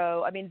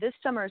grow. I mean, this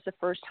summer is the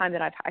first time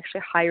that I've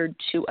actually hired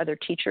 2 other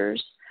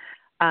teachers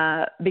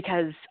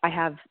because I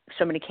have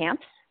so many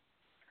camps,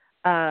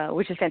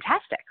 which is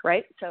fantastic,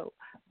 right? So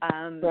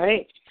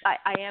right.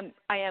 I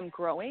am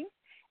growing,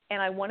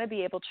 and I want to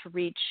be able to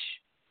reach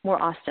more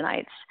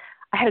Austinites.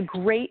 I had a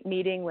great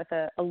meeting with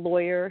a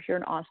lawyer here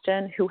in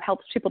Austin who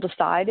helps people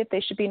decide if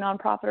they should be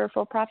nonprofit or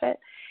for-profit.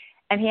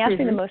 And he asked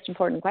me the most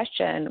important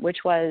question,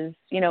 which was,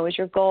 is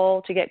your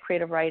goal to get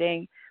creative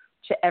writing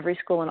to every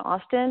school in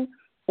Austin,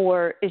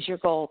 or is your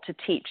goal to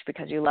teach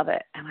because you love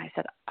it? And I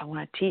said, I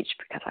want to teach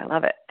because I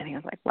love it. And he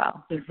was like,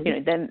 well,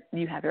 then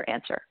you have your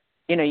answer.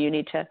 You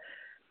need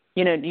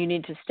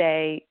to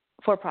stay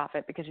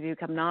for-profit, because if you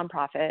become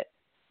nonprofit,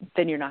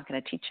 then you're not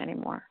going to teach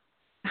anymore.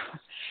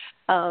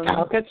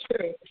 That's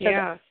true.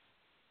 Yeah.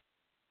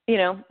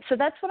 So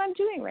that's what I'm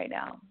doing right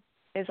now,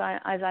 as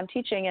I'm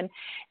teaching,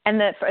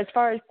 and as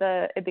far as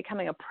it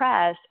becoming a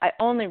press, I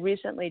only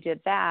recently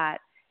did that,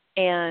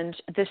 and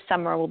this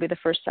summer will be the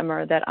first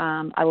summer that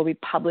I will be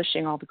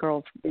publishing all the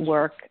girls'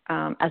 work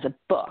as a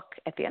book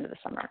at the end of the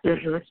summer.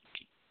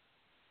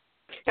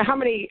 Now, how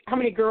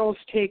many girls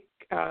take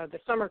the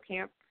summer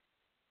camp?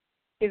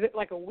 Is it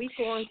like a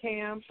week-long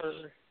camp,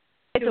 or?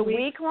 It's a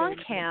week-long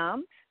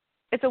camp.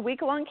 It's a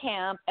week-long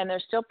camp, and they're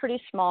still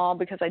pretty small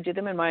because I do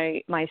them in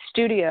my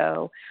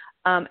studio,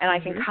 and I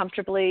can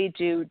comfortably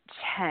do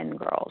 10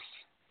 girls.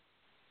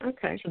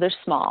 Okay. So they're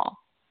small.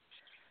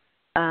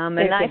 And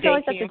I feel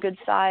like that's a good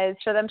size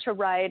for them to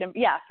write, and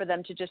for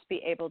them to just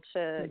be able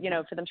to,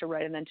 for them to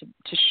write and then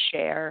to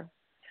share,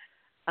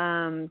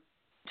 to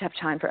have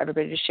time for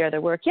everybody to share their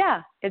work.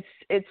 Yeah,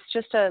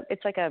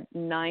 it's like a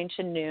 9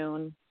 to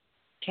noon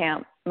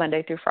camp,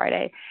 Monday through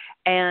Friday.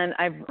 And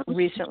I've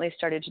recently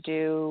started to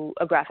do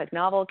a graphic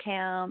novel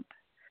camp,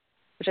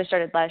 which I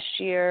started last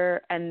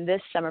year. And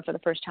this summer, for the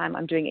first time,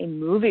 I'm doing a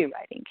movie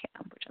writing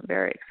camp, which I'm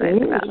very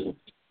excited about.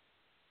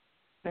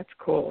 That's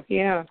cool.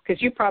 Yeah,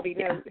 because you probably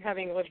know,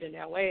 having lived in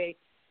L.A.,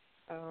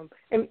 and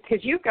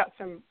because you've got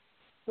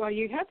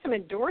you had some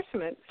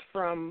endorsements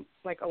from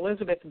like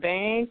Elizabeth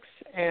Banks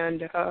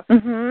and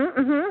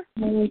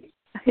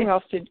who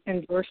else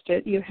endorsed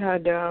it? You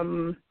had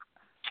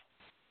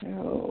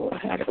I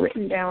had it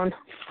written down.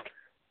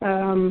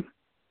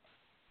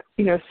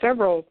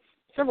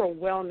 Several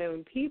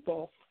well-known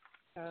people.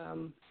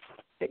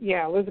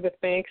 Elizabeth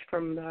Banks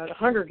from the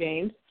Hunger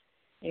Games,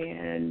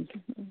 and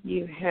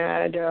you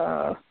had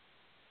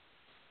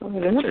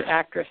another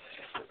actress.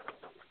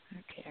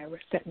 Okay, I wrote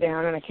that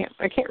down, and I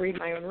can't read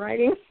my own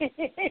writing.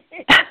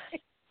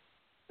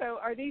 So,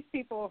 are these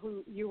people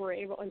who you were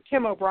able? And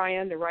Tim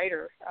O'Brien, the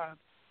writer,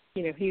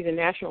 he's a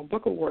National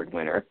Book Award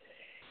winner.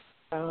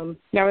 Now,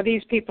 are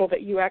these people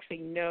that you actually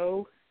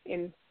know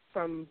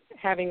from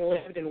having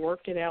lived and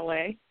worked in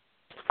L.A.?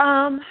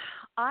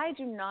 I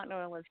do not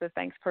know Elizabeth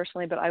Banks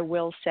personally, but I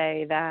will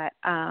say that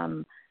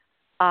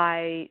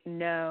I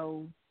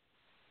know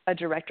a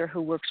director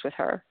who works with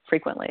her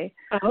frequently.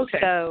 Oh, okay.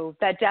 So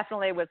that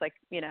definitely was like,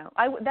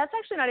 that's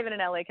actually not even an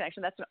LA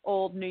connection. That's an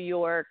old New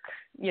York,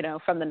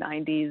 from the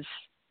 90s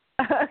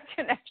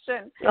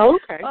connection. Oh,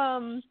 okay.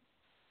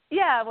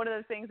 One of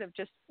those things of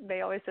just,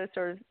 they always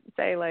sort of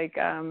say like,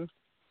 I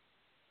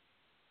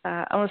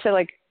want to say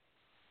like,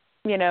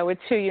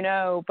 it's who you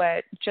know,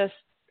 but just,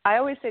 I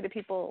always say to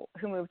people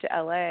who move to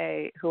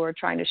LA who are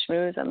trying to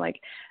schmooze, I'm like,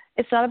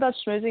 it's not about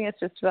schmoozing, it's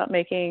just about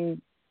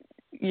making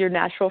your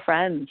natural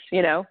friends,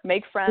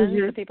 make friends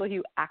with people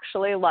you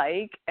actually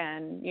like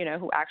and,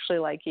 who actually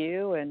like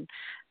you, and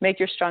make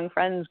your strong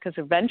friends, because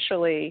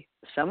eventually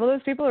some of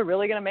those people are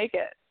really going to make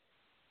it.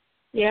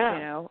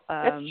 Yeah,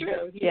 that's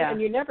true. And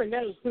you never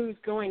know who's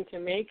going to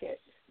make it.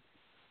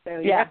 So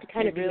you have to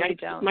kind of be really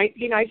nice. Might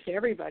be nice to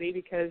everybody,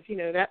 because,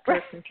 that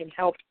person can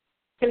help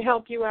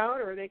you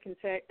out, or they can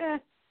say,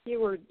 you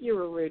were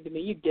rude to me.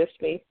 You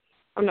dissed me.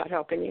 I'm not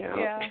helping you out.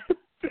 Yeah.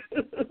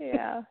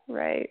 Yeah.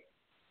 Right.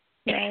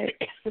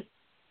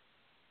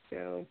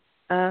 So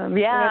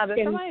Yeah, but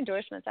for my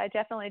endorsements, I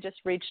definitely just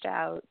reached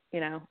out.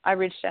 I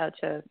reached out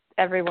to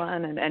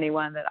everyone and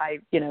anyone that I,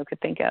 could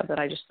think of that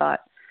I just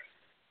thought,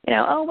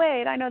 oh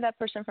wait, I know that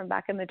person from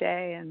back in the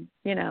day, and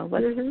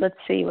let's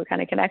see what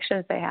kind of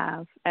connections they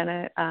have, and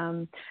it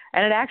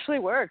actually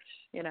worked,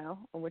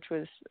 which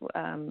was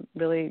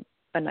really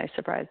a nice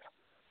surprise.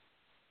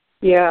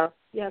 Yeah,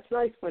 it's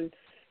nice when,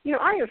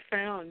 I have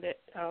found that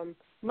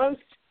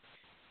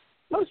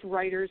most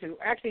writers, and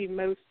actually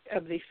most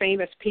of the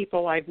famous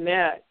people I've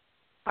met,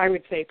 I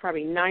would say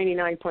probably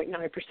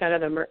 99.9%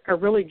 of them are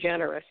really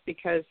generous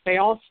because they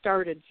all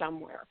started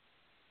somewhere.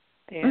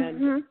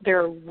 And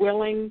they're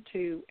willing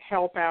to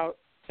help out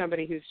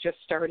somebody who's just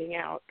starting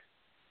out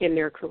in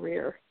their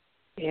career.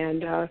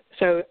 And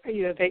so,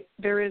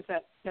 there is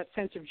that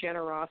sense of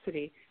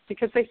generosity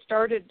because they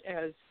started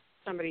as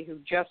somebody who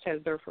just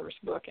has their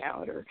first book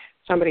out or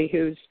somebody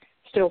who's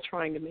still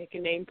trying to make a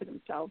name for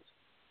themselves.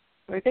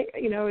 So I think,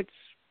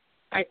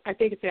 I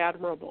think it's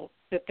admirable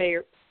that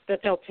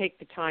they'll take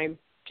the time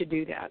to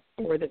do that,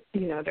 or that,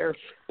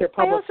 they're public.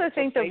 I also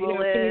think the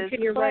rule is, can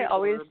you write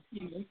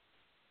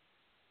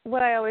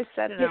what I always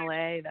said in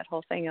LA, that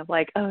whole thing of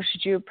like, oh,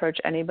 should you approach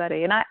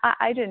anybody? And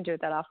I didn't do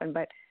it that often,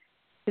 but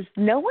because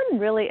no one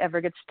really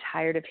ever gets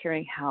tired of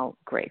hearing how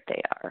great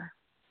they are.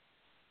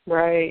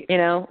 Right. It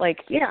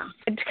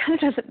kind of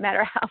doesn't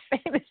matter how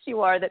famous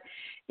you are, that,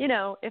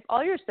 if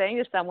all you're saying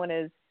to someone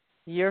is,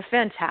 you're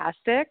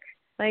fantastic,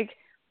 like,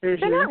 they're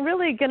not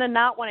really going to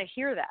not want to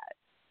hear that.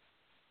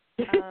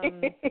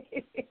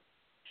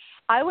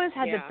 I once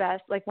had the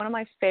best, like one of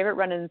my favorite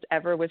run-ins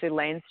ever was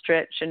Elaine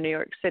Stritch in New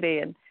York City,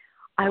 and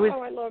I was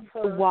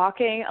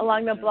walking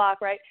along the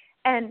block, right?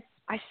 And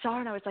I saw her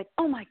and I was like,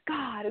 oh my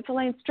God, it's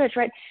Elaine Stritch,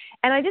 right?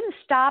 And I didn't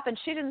stop and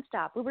she didn't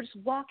stop. We were just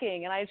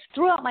walking and I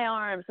threw out my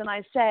arms and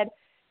I said,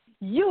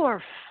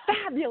 you're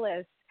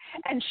fabulous.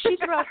 And she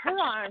threw out her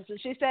arms and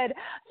she said,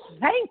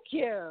 thank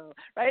you,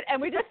 right?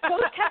 And we just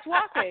both kept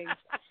walking.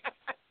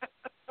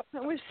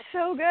 It was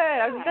so good.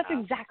 I was like, that's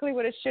exactly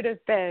what it should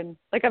have been.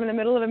 Like I'm in the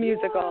middle of a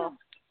musical.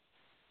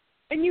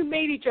 And you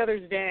made each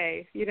other's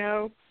day,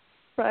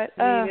 Right.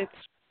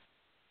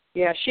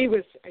 She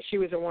was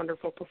a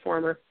wonderful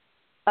performer.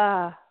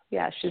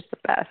 Yeah, she's the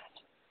best.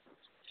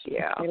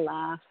 Yeah. We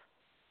laugh.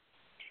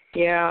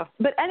 Yeah.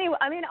 But anyway,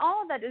 I mean,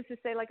 all of that is to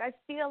say, like, I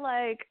feel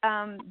like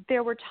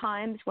there were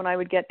times when I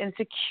would get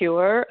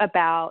insecure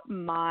about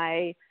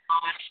my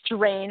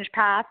strange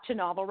path to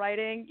novel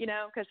writing,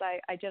 because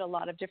I did a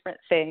lot of different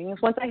things.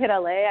 Once I hit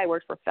LA, I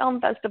worked for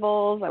film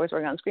festivals. I was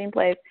working on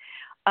screenplays.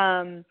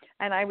 And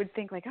I would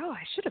think, like, oh,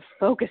 I should have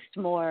focused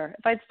more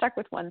if I'd stuck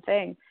with one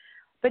thing.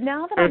 But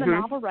now that I'm a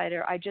novel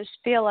writer, I just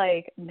feel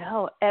like,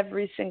 no,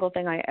 every single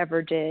thing I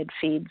ever did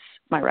feeds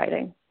my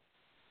writing.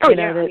 Oh,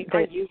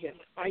 I use it.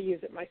 I use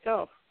it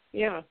myself.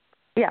 Yeah.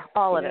 Yeah,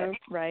 all of it,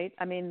 right?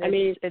 I mean,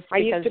 it's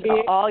because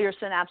all your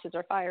synapses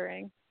are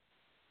firing.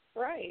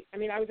 Right. I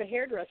mean, I was a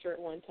hairdresser at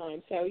one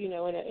time. So, in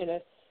a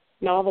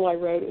novel I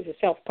wrote, it was a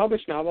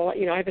self-published novel,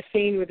 I have a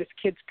scene with this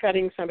kid's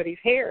cutting somebody's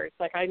hair. It's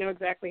like I know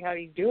exactly how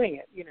he's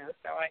doing it,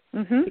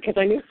 so because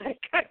I knew how to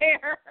cut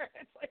hair,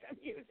 it's like I'm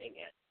using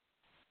it.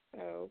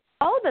 So,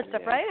 all of that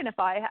stuff, right? And if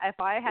I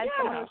had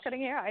someone who was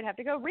cutting hair, I'd have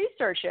to go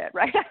research it,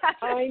 right?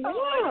 I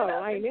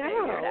know.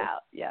 Figure it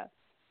out. Yeah.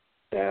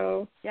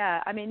 So.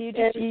 Yeah, I mean, you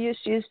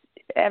use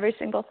every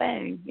single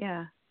thing.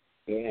 Yeah.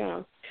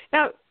 Yeah.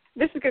 Now,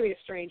 this is going to be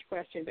a strange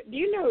question, but do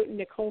you know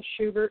Nicole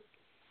Schubert?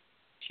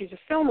 She's a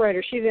film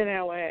writer. She's in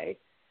L.A.,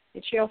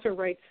 and she also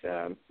writes.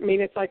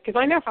 It's like, because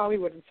I know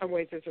Hollywood in some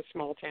ways is a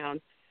small town,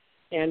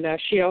 and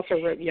she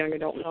also wrote a young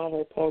adult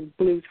novel called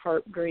Blue's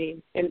Heart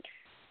Green, and.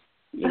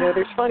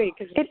 There's funny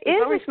because it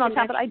is a small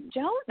town, but I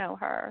don't know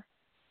her.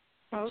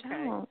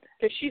 Okay,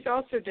 because she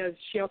also does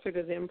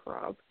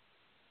improv.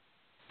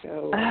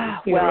 So, I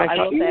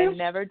will say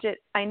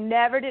I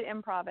never did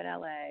improv in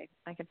LA.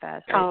 I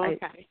confess. I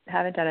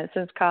haven't done it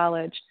since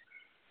college.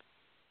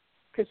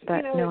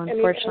 But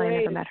unfortunately, I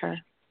never met her.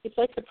 It's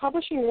like the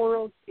publishing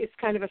world is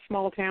kind of a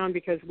small town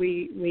because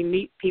we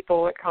meet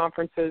people at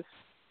conferences,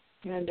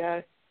 and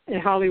in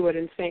Hollywood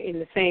in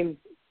the same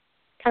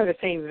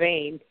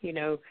vein,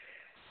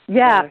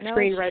 Yeah,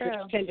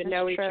 screenwriters tend to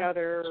know each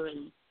other,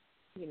 and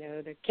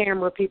the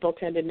camera people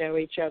tend to know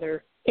each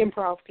other.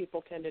 Improv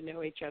people tend to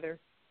know each other.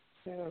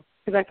 So,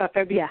 because I thought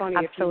that'd be funny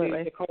if you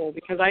knew Nicole,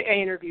 because I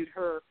interviewed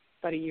her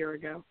about a year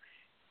ago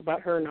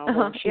about her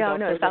novel.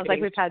 It sounds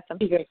like we've had some.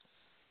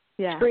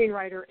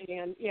 Screenwriter,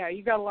 and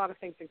you got a lot of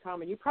things in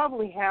common. You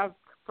probably have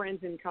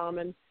friends in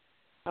common,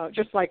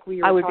 just like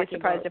we were. I would be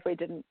surprised if we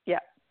didn't. Yeah.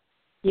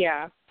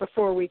 Yeah.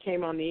 Before we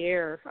came on the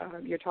air,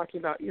 you're talking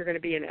about you're going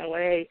to be in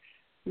L.A.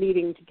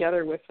 meeting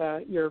together with a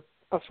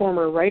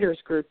former writers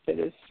group that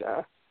is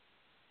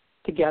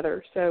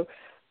together. So,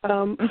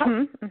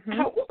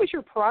 what was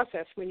your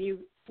process when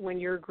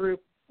your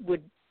group was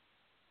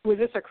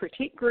this a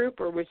critique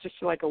group or was this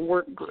like a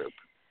work group,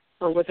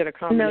 or was it a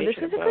combination? No, this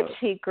was a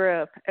critique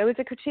group. It was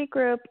a critique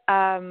group,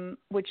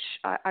 which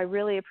I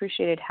really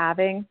appreciated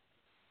having.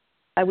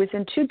 I was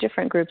in two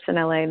different groups in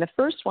LA, and the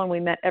first one we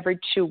met every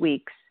 2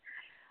 weeks,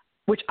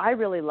 which I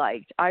really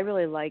liked. I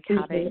really like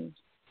having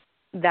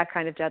that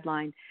kind of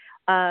deadline.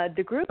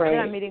 The group that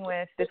I'm meeting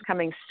with this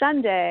coming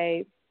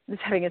Sunday is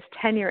having its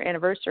 10-year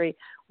anniversary.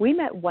 We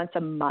met once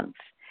a month,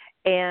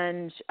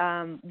 and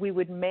we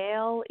would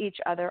mail each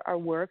other our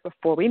work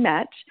before we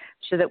met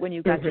so that when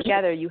you got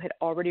together, you had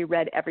already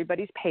read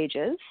everybody's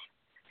pages,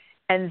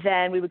 and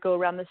then we would go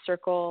around the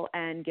circle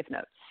and give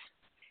notes.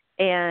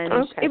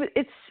 And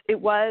it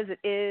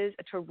is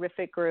a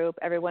terrific group.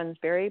 Everyone's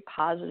very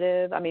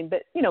positive. I mean,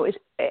 but, you know,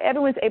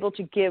 everyone's able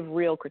to give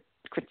real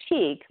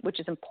critique, which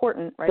is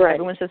important, right? If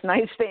everyone says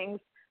nice things,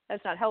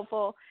 that's not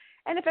helpful.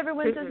 And if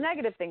everyone says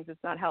negative things,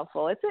 it's not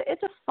helpful.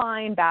 It's a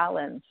fine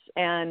balance.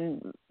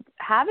 And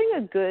having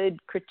a good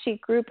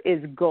critique group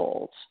is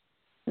gold,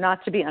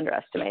 not to be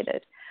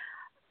underestimated.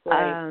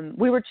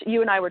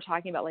 You and I were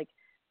talking about, like,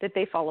 that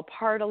they fall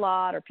apart a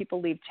lot or people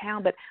leave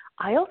town. But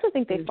I also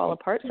think they fall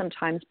apart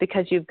sometimes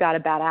because you've got a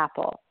bad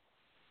apple.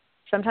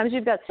 Sometimes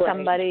you've got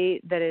somebody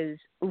that is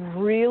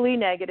really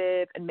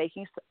negative and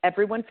making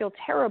everyone feel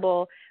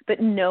terrible,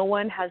 but no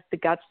one has the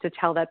guts to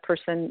tell that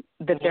person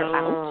that they're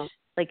out.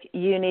 Like,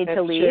 you need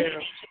to leave.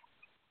 True.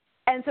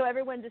 And so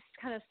everyone just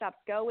kind of stops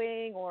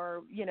going,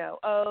 or, you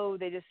know,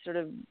 they just sort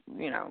of,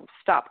 you know,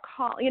 stop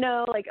calling, you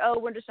know, like,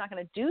 we're just not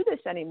going to do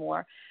this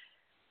anymore,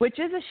 which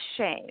is a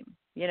shame.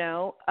 You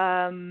know,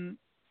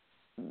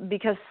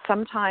 because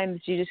sometimes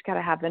you just got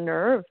to have the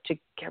nerve to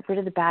get rid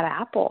of the bad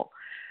apple,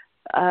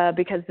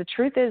 because the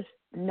truth is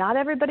not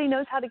everybody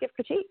knows how to give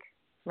critique,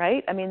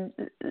 right? I mean,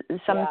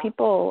 some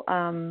people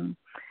don't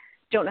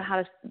know how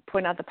to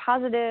point out the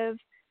positive.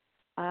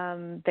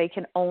 They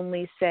can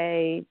only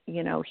say,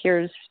 you know,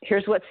 here's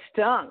what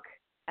stunk,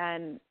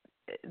 and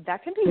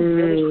that can be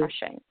really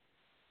crushing.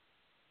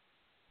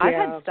 I've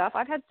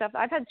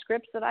had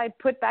scripts that I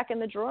put back in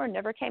the drawer and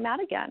never came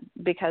out again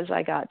because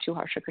I got too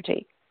harsh a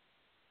critique.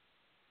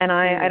 And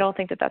I don't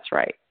think that that's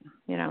right,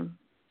 you know.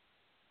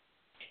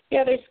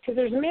 Yeah,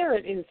 there's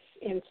merit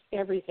in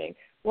everything.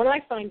 When I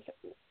find,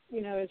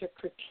 you know, as a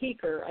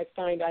critiquer, I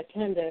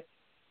tend to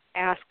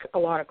ask a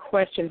lot of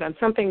questions on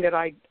something that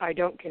I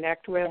don't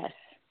connect with.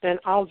 Then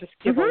I'll just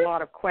give a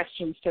lot of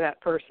questions to that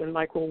person,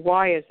 like, well,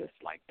 why is this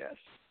like this?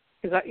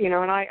 Because, you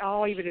know, and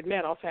I'll even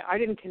admit, I'll say, I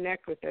didn't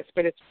connect with this,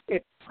 but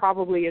it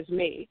probably is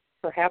me.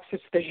 Perhaps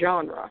it's the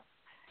genre,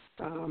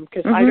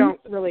 because I don't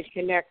really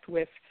connect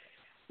with,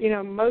 you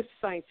know, most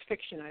science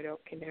fiction I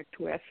don't connect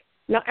with.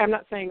 I'm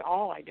not saying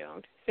all I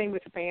don't. Same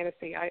with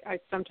fantasy. I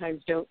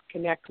sometimes don't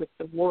connect with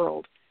the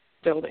world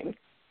building,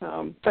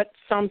 but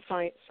some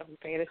science, some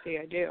fantasy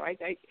I do.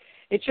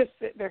 It's just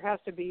that there has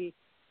to be,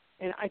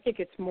 and I think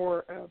it's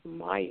more of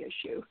my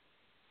issue.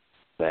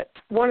 But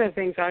one of the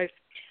things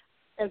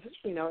as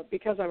you know,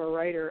 because I'm a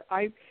writer,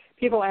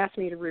 people ask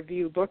me to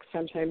review books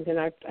sometimes,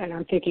 and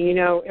I'm thinking, you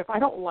know, if I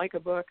don't like a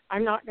book,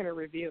 I'm not going to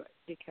review it,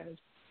 because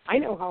I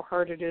know how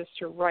hard it is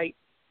to write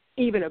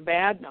even a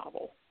bad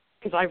novel,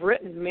 because I've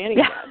written many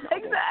bad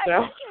novels.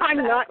 So I'm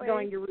not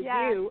going to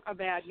review a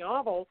bad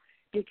novel,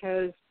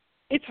 because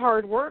it's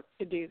hard work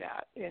to do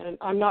that, and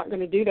I'm not going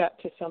to do that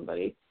to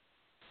somebody.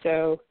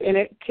 So, and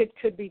it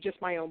could be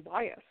just my own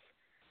bias.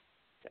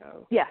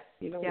 So,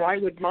 you know, why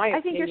would my opinion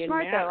I think you're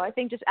smart, matter? though. I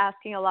think just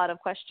asking a lot of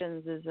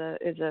questions is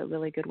a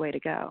really good way to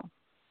go.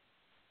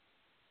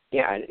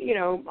 Yeah, you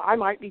know, I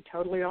might be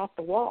totally off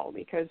the wall,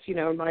 because, you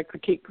know, in my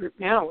critique group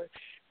now,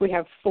 we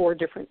have 4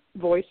 different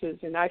voices,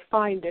 and I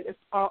find that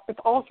if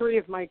all 3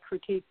 of my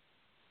critique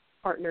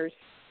partners,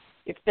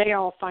 if they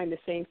all find the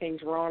same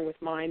things wrong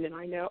with mine, then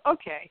I know,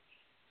 okay,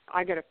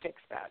 I got to fix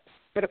that.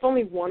 But if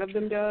only one of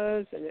them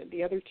does, and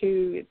the other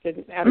 2, it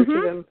didn't matter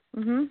to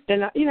them,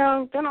 then, you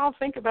know, then I'll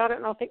think about it,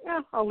 and I'll think,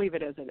 I'll leave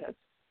it as it is.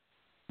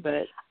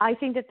 But I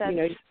think that's you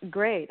know,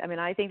 great. I mean,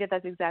 I think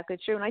that's exactly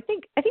true, and I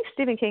think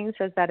Stephen King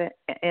says that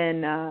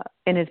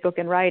in his book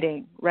In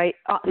Writing, right?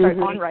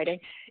 On Writing,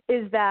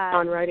 is that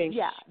on writing?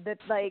 Yeah, that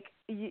like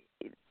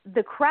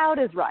the crowd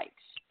is right.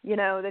 You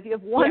know, that if you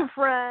have one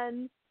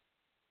friend,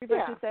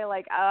 people who say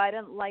like, oh, I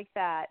didn't like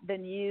that,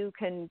 then you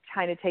can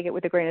kind of take it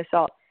with a grain of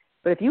salt.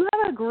 But if you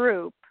have a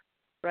group,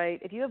 right,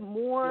 if you have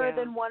more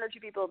than 1 or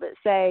 2 people that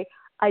say,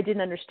 I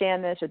didn't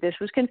understand this, or this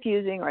was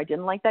confusing, or I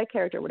didn't like that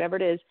character, whatever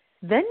it is,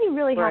 then you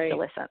really have to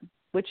listen,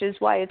 which is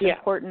why it's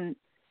important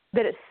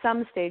that at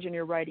some stage in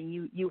your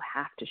writing, you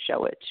have to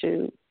show it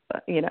to,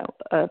 you know,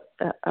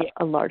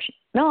 a large,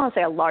 no, I'll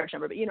say a large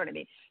number, but you know what I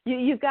mean.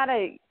 You've got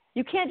to,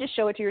 you can't just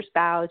show it to your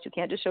spouse. You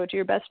can't just show it to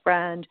your best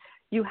friend.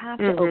 You have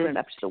to open it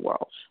up to the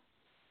world.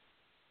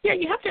 Yeah,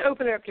 you have to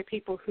open it up to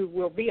people who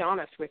will be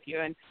honest with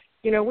you. And,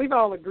 you know, we've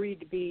all agreed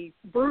to be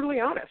brutally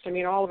honest. I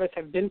mean, all of us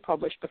have been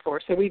published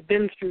before, so we've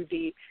been through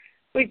the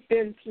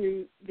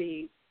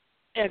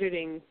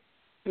editing,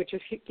 which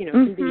is, you know,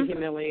 can be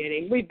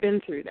humiliating. We've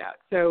been through that,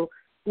 so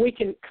we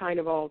can kind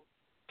of all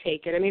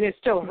take it. I mean, it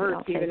still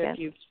hurts even if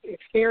you've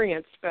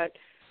experienced, but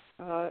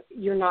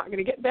you're not going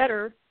to get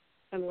better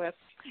unless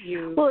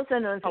you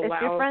listen,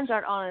 if your friends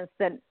aren't honest,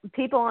 then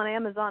people on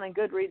Amazon and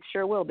Goodreads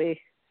sure will be.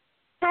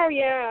 Oh,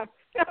 yeah.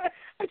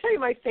 I tell you,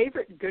 my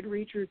favorite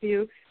Goodreads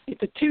review,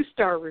 it's a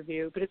 2-star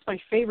review, but it's my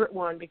favorite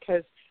one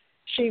because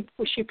she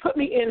put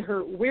me in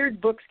her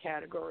weird books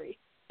category,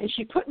 and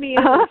she put me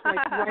in with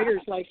like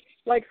writers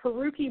like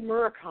Haruki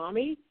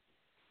Murakami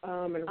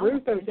and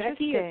Ruth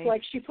Ozeki. It's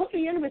like she put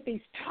me in with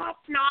these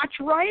top-notch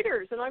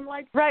writers, and I'm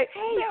like, right.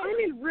 Hey, I'm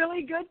in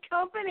really good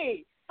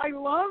company. I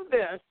love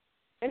this.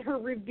 And her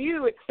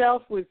review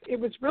itself was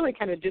really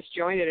kind of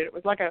disjointed. It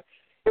was like a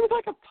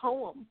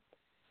poem.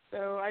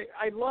 So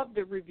I love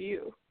the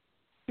review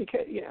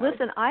because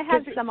Listen, I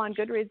have some on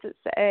Goodreads that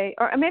say,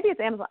 or maybe it's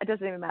Amazon. It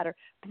doesn't even matter.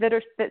 That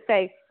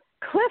say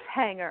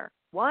cliffhanger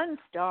 1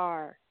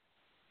 star.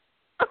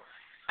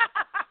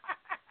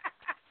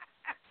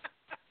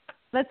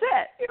 That's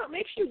it. It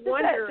makes you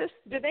wonder,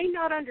 do they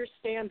not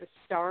understand the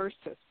star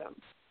system?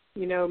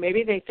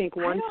 Maybe they think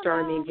 1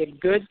 star means a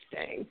good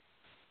thing.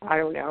 I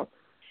don't know.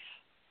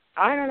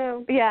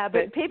 Yeah,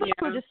 but people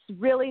were just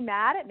really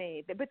mad at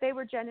me. But they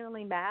were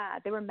genuinely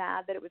mad. They were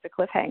mad that it was a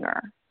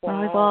cliffhanger. Wow. I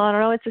was like, well, I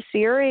don't know. It's a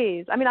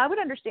series. I mean, I would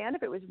understand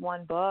if it was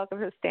 1 book,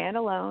 if it was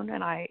standalone,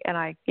 and I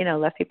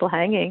left people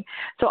hanging.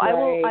 So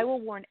right. I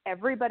will warn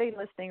everybody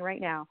listening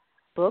right now.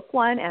 Book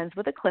 1 ends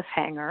with a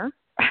cliffhanger.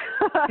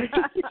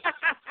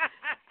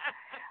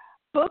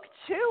 Book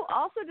 2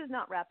 also does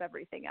not wrap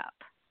everything up.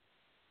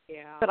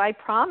 Yeah. But I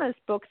promise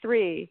book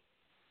 3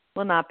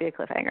 will not be a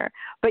cliffhanger.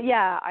 But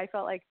yeah, I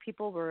felt like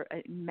people were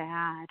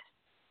mad.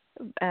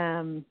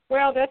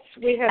 Well,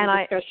 we had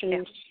a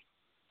discussion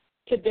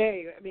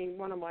today. I mean,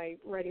 one of my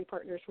writing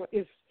partners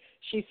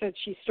she said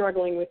she's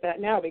struggling with that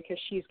now because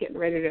she's getting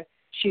ready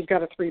she's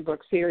got a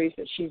 3-book series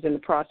that she's in the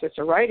process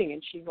of writing,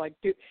 and she's like,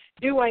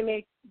 do I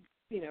make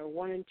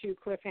 1 and 2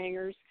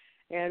 cliffhangers?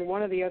 And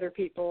one of the other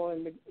people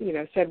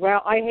said,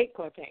 well, I hate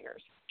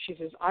cliffhangers. She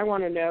says, I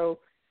want to know,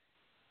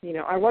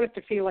 I want it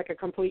to feel like a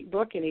complete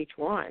book in each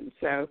one.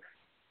 So,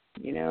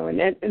 and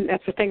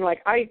that's the thing.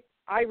 Like, I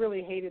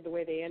really hated the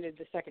way they ended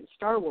the second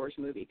Star Wars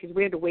movie because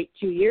we had to wait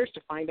 2 years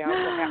to find out what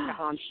happened to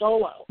Han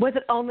Solo. Was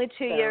it only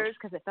 2 years?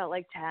 Because it felt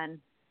like 10.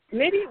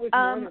 Maybe it was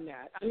more than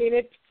that. I mean,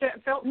 it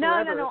felt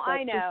forever. No,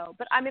 I know.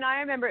 But, I mean,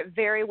 I remember it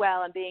very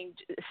well and being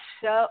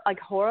so,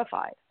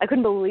 horrified. I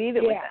couldn't believe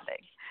it was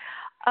ending.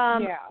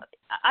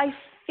 I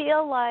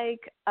feel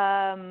like,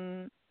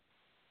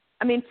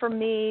 for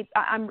me,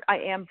 I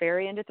am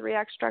very into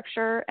 3-act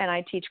structure, and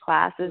I teach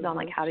classes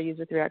on how to use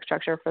a 3-act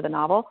structure for the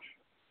novel.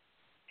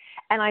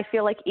 And I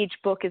feel like each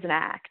book is an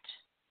act,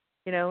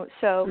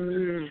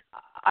 So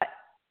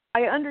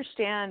I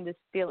understand this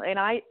feeling, and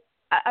I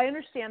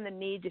understand the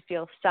need to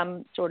feel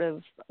some sort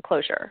of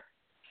closure.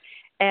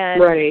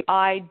 And right.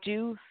 I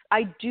do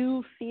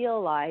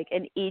feel like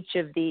in each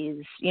of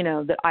these,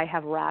 that I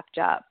have wrapped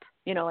up.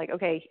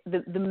 Okay,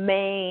 the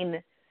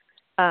main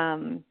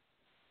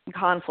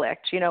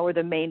conflict, or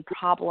the main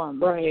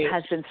problem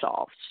has been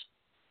solved,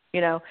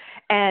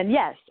 And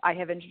yes, I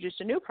have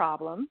introduced a new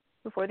problem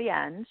before the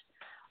end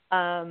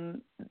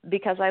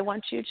because I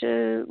want you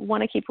to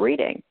want to keep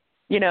reading.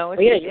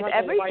 If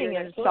everything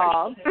is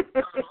solved,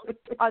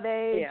 are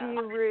they? Yeah. Do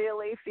you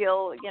really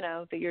feel,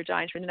 that you're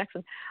dying for the next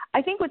one?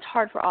 I think what's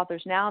hard for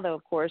authors now, though,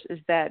 of course, is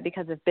that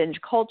because of binge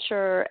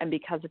culture and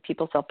because of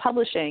people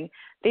self-publishing,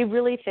 they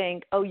really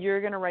think, oh,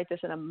 you're going to write this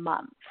in a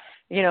month,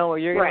 or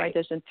you're going to write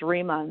this in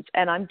 3 months,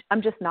 and I'm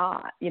just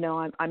not,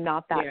 I'm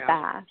not that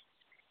fast.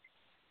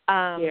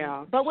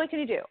 But what can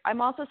you do? I'm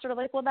also sort of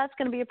like, well, that's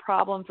going to be a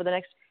problem for the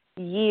next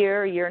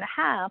year and a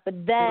half,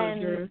 but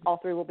then all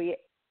 3 will be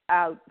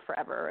out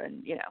forever,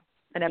 and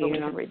and everyone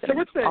can read them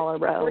all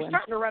in a row. We're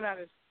starting to run out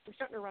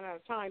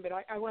of time, but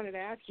I wanted to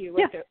ask you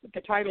what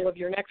the title of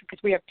your next,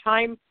 because we have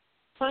Time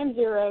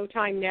Zero,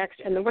 Time Next,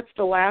 and then what's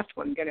the last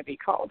one going to be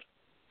called?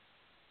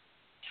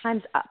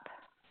 Time's Up.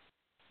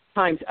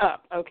 Time's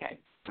Up. Okay.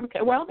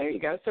 Well, there you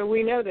go. So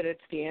we know that it's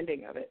the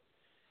ending of it.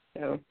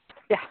 So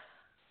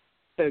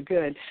so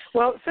good.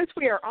 Well, since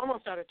we are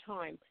almost out of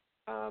time,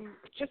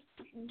 just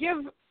give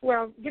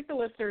the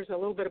listeners a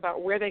little bit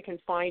about where they can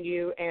find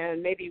you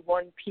and maybe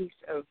one piece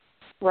of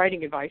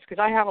writing advice,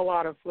 because I have a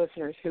lot of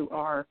listeners who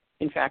are,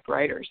 in fact,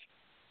 writers.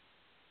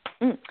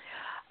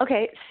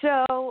 Okay,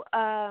 so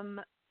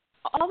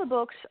all the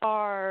books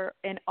are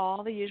in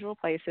all the usual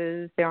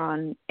places. They're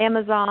on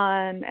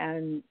Amazon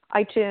and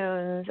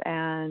iTunes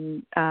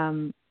and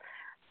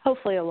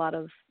hopefully a lot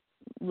of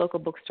local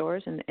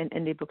bookstores and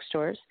indie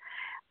bookstores.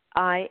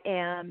 I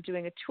am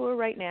doing a tour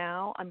right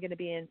now. I'm going to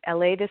be in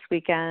LA this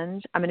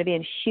weekend. I'm going to be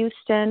in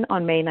Houston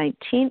on May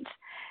 19th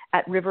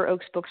at River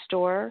Oaks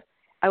Bookstore.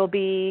 I will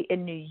be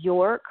in New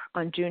York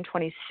on June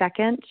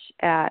 22nd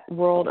at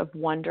World of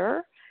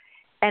Wonder.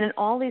 And in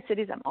all these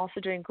cities, I'm also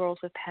doing Girls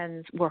with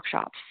Pens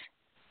workshops.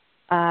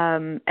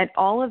 And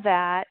all of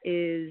that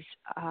is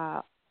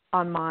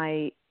on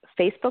my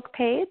Facebook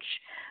page,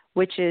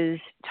 which is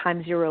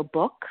Time Zero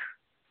Book,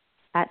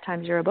 at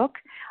Time Zero Book.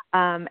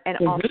 And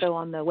also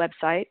on the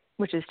website,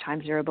 which is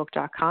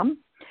timezerobook.com.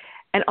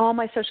 And all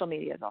my social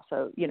media is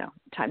also,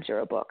 Time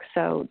Zero Book.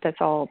 So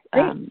that's all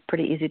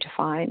pretty easy to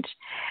find.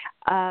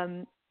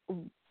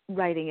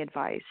 Writing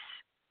advice.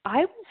 I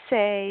would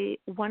say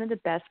one of the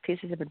best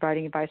pieces of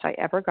writing advice I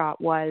ever got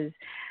was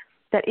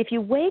that if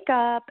you wake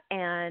up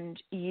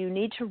and you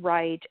need to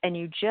write and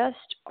you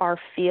just are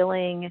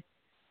feeling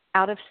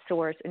out of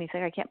sorts and you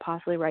think, I can't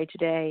possibly write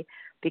today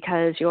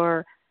because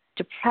you're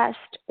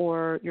depressed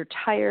or you're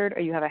tired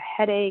or you have a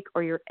headache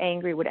or you're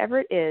angry, whatever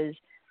it is,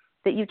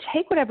 that you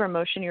take whatever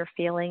emotion you're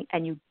feeling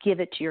and you give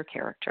it to your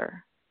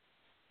character.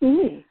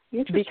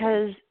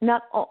 Because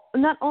not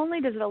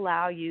only does it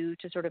allow you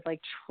to sort of like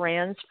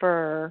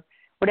transfer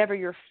whatever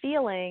you're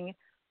feeling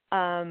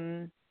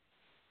and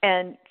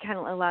kind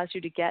of allows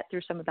you to get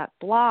through some of that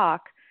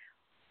block,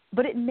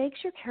 but it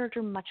makes your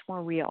character much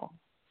more real,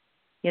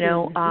 you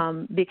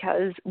know,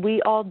 because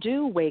we all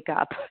do wake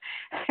up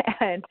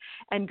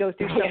and go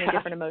through so many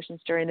different emotions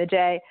during the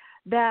day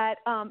that,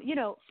 you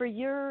know, for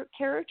your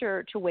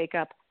character to wake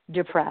up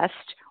depressed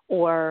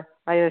or,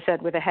 like I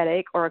said, with a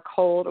headache or a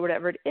cold or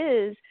whatever it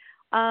is,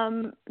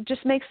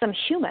 just makes them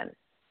human.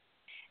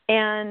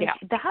 And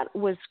that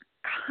was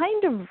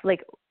kind of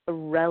like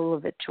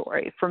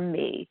revelatory for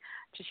me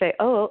to say,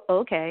 oh,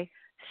 okay.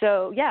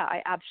 So, yeah,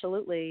 I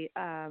absolutely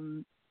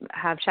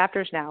have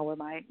chapters now where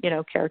my, you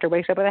know, character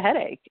wakes up with a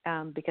headache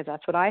because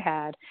that's what I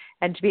had.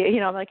 And to be, you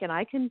know, I'm like, and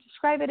I can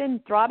describe it in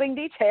throbbing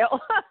detail.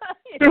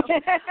 You know?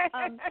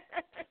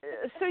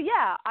 So,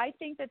 yeah, I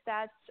think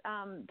that's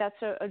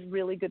a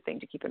really good thing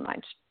to keep in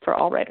mind for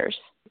all writers.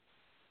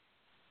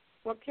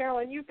 Well,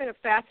 Carolyn, you've been a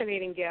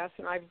fascinating guest,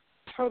 and I've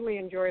totally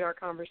enjoyed our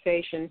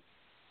conversation.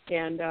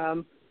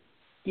 And,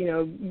 you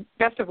know,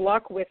 best of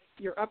luck with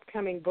your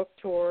upcoming book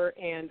tour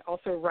and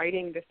also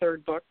writing the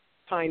third book,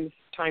 Time's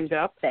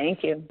Up.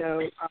 Thank you.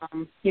 So,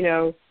 you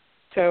know,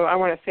 so I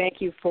want to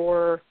thank you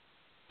for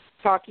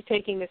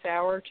taking this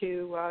hour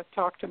to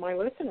talk to my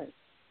listeners.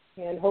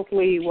 And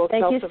hopefully we'll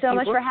thank sell you some so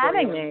much books for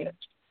having me.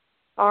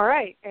 All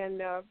right,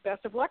 and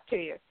best of luck to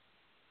you.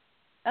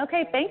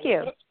 Okay, thank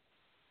you.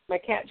 My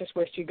cat just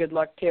wished you good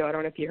luck, too. I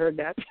don't know if you heard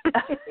that.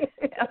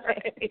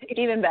 Okay.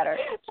 Even better.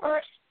 All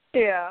right.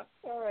 Yeah.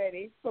 All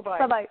righty. Bye-bye.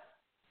 Bye-bye.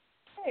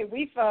 Hey,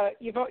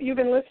 you've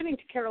been listening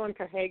to Carolyn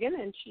Cohagan,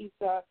 and she's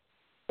got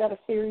a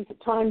series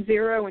of Time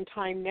Zero and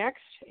Time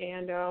Next.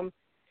 And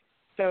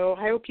so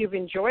I hope you've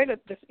enjoyed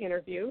this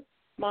interview.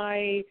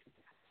 My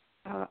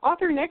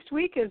author next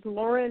week is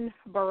Lauren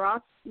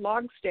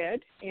Baratz-Logstead,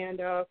 and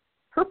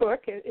her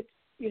book, it's,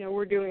 you know,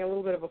 we're doing a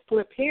little bit of a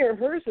flip here.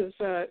 Hers is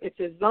it's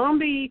a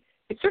zombie.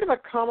 It's sort of a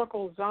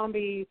comical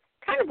zombie,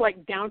 kind of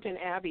like Downton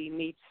Abbey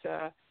meets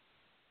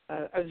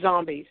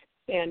zombies.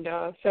 And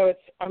so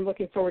I'm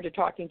looking forward to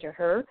talking to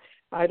her.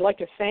 I'd like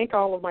to thank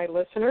all of my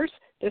listeners.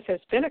 This has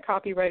been a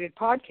copyrighted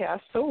podcast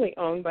solely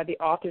owned by the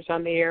Authors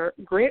on the Air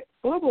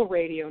Global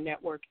Radio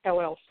Network,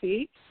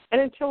 LLC.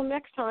 And until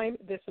next time,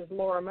 this is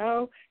Laura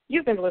Moe.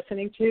 You've been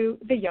listening to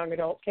The Young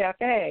Adult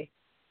Cafe.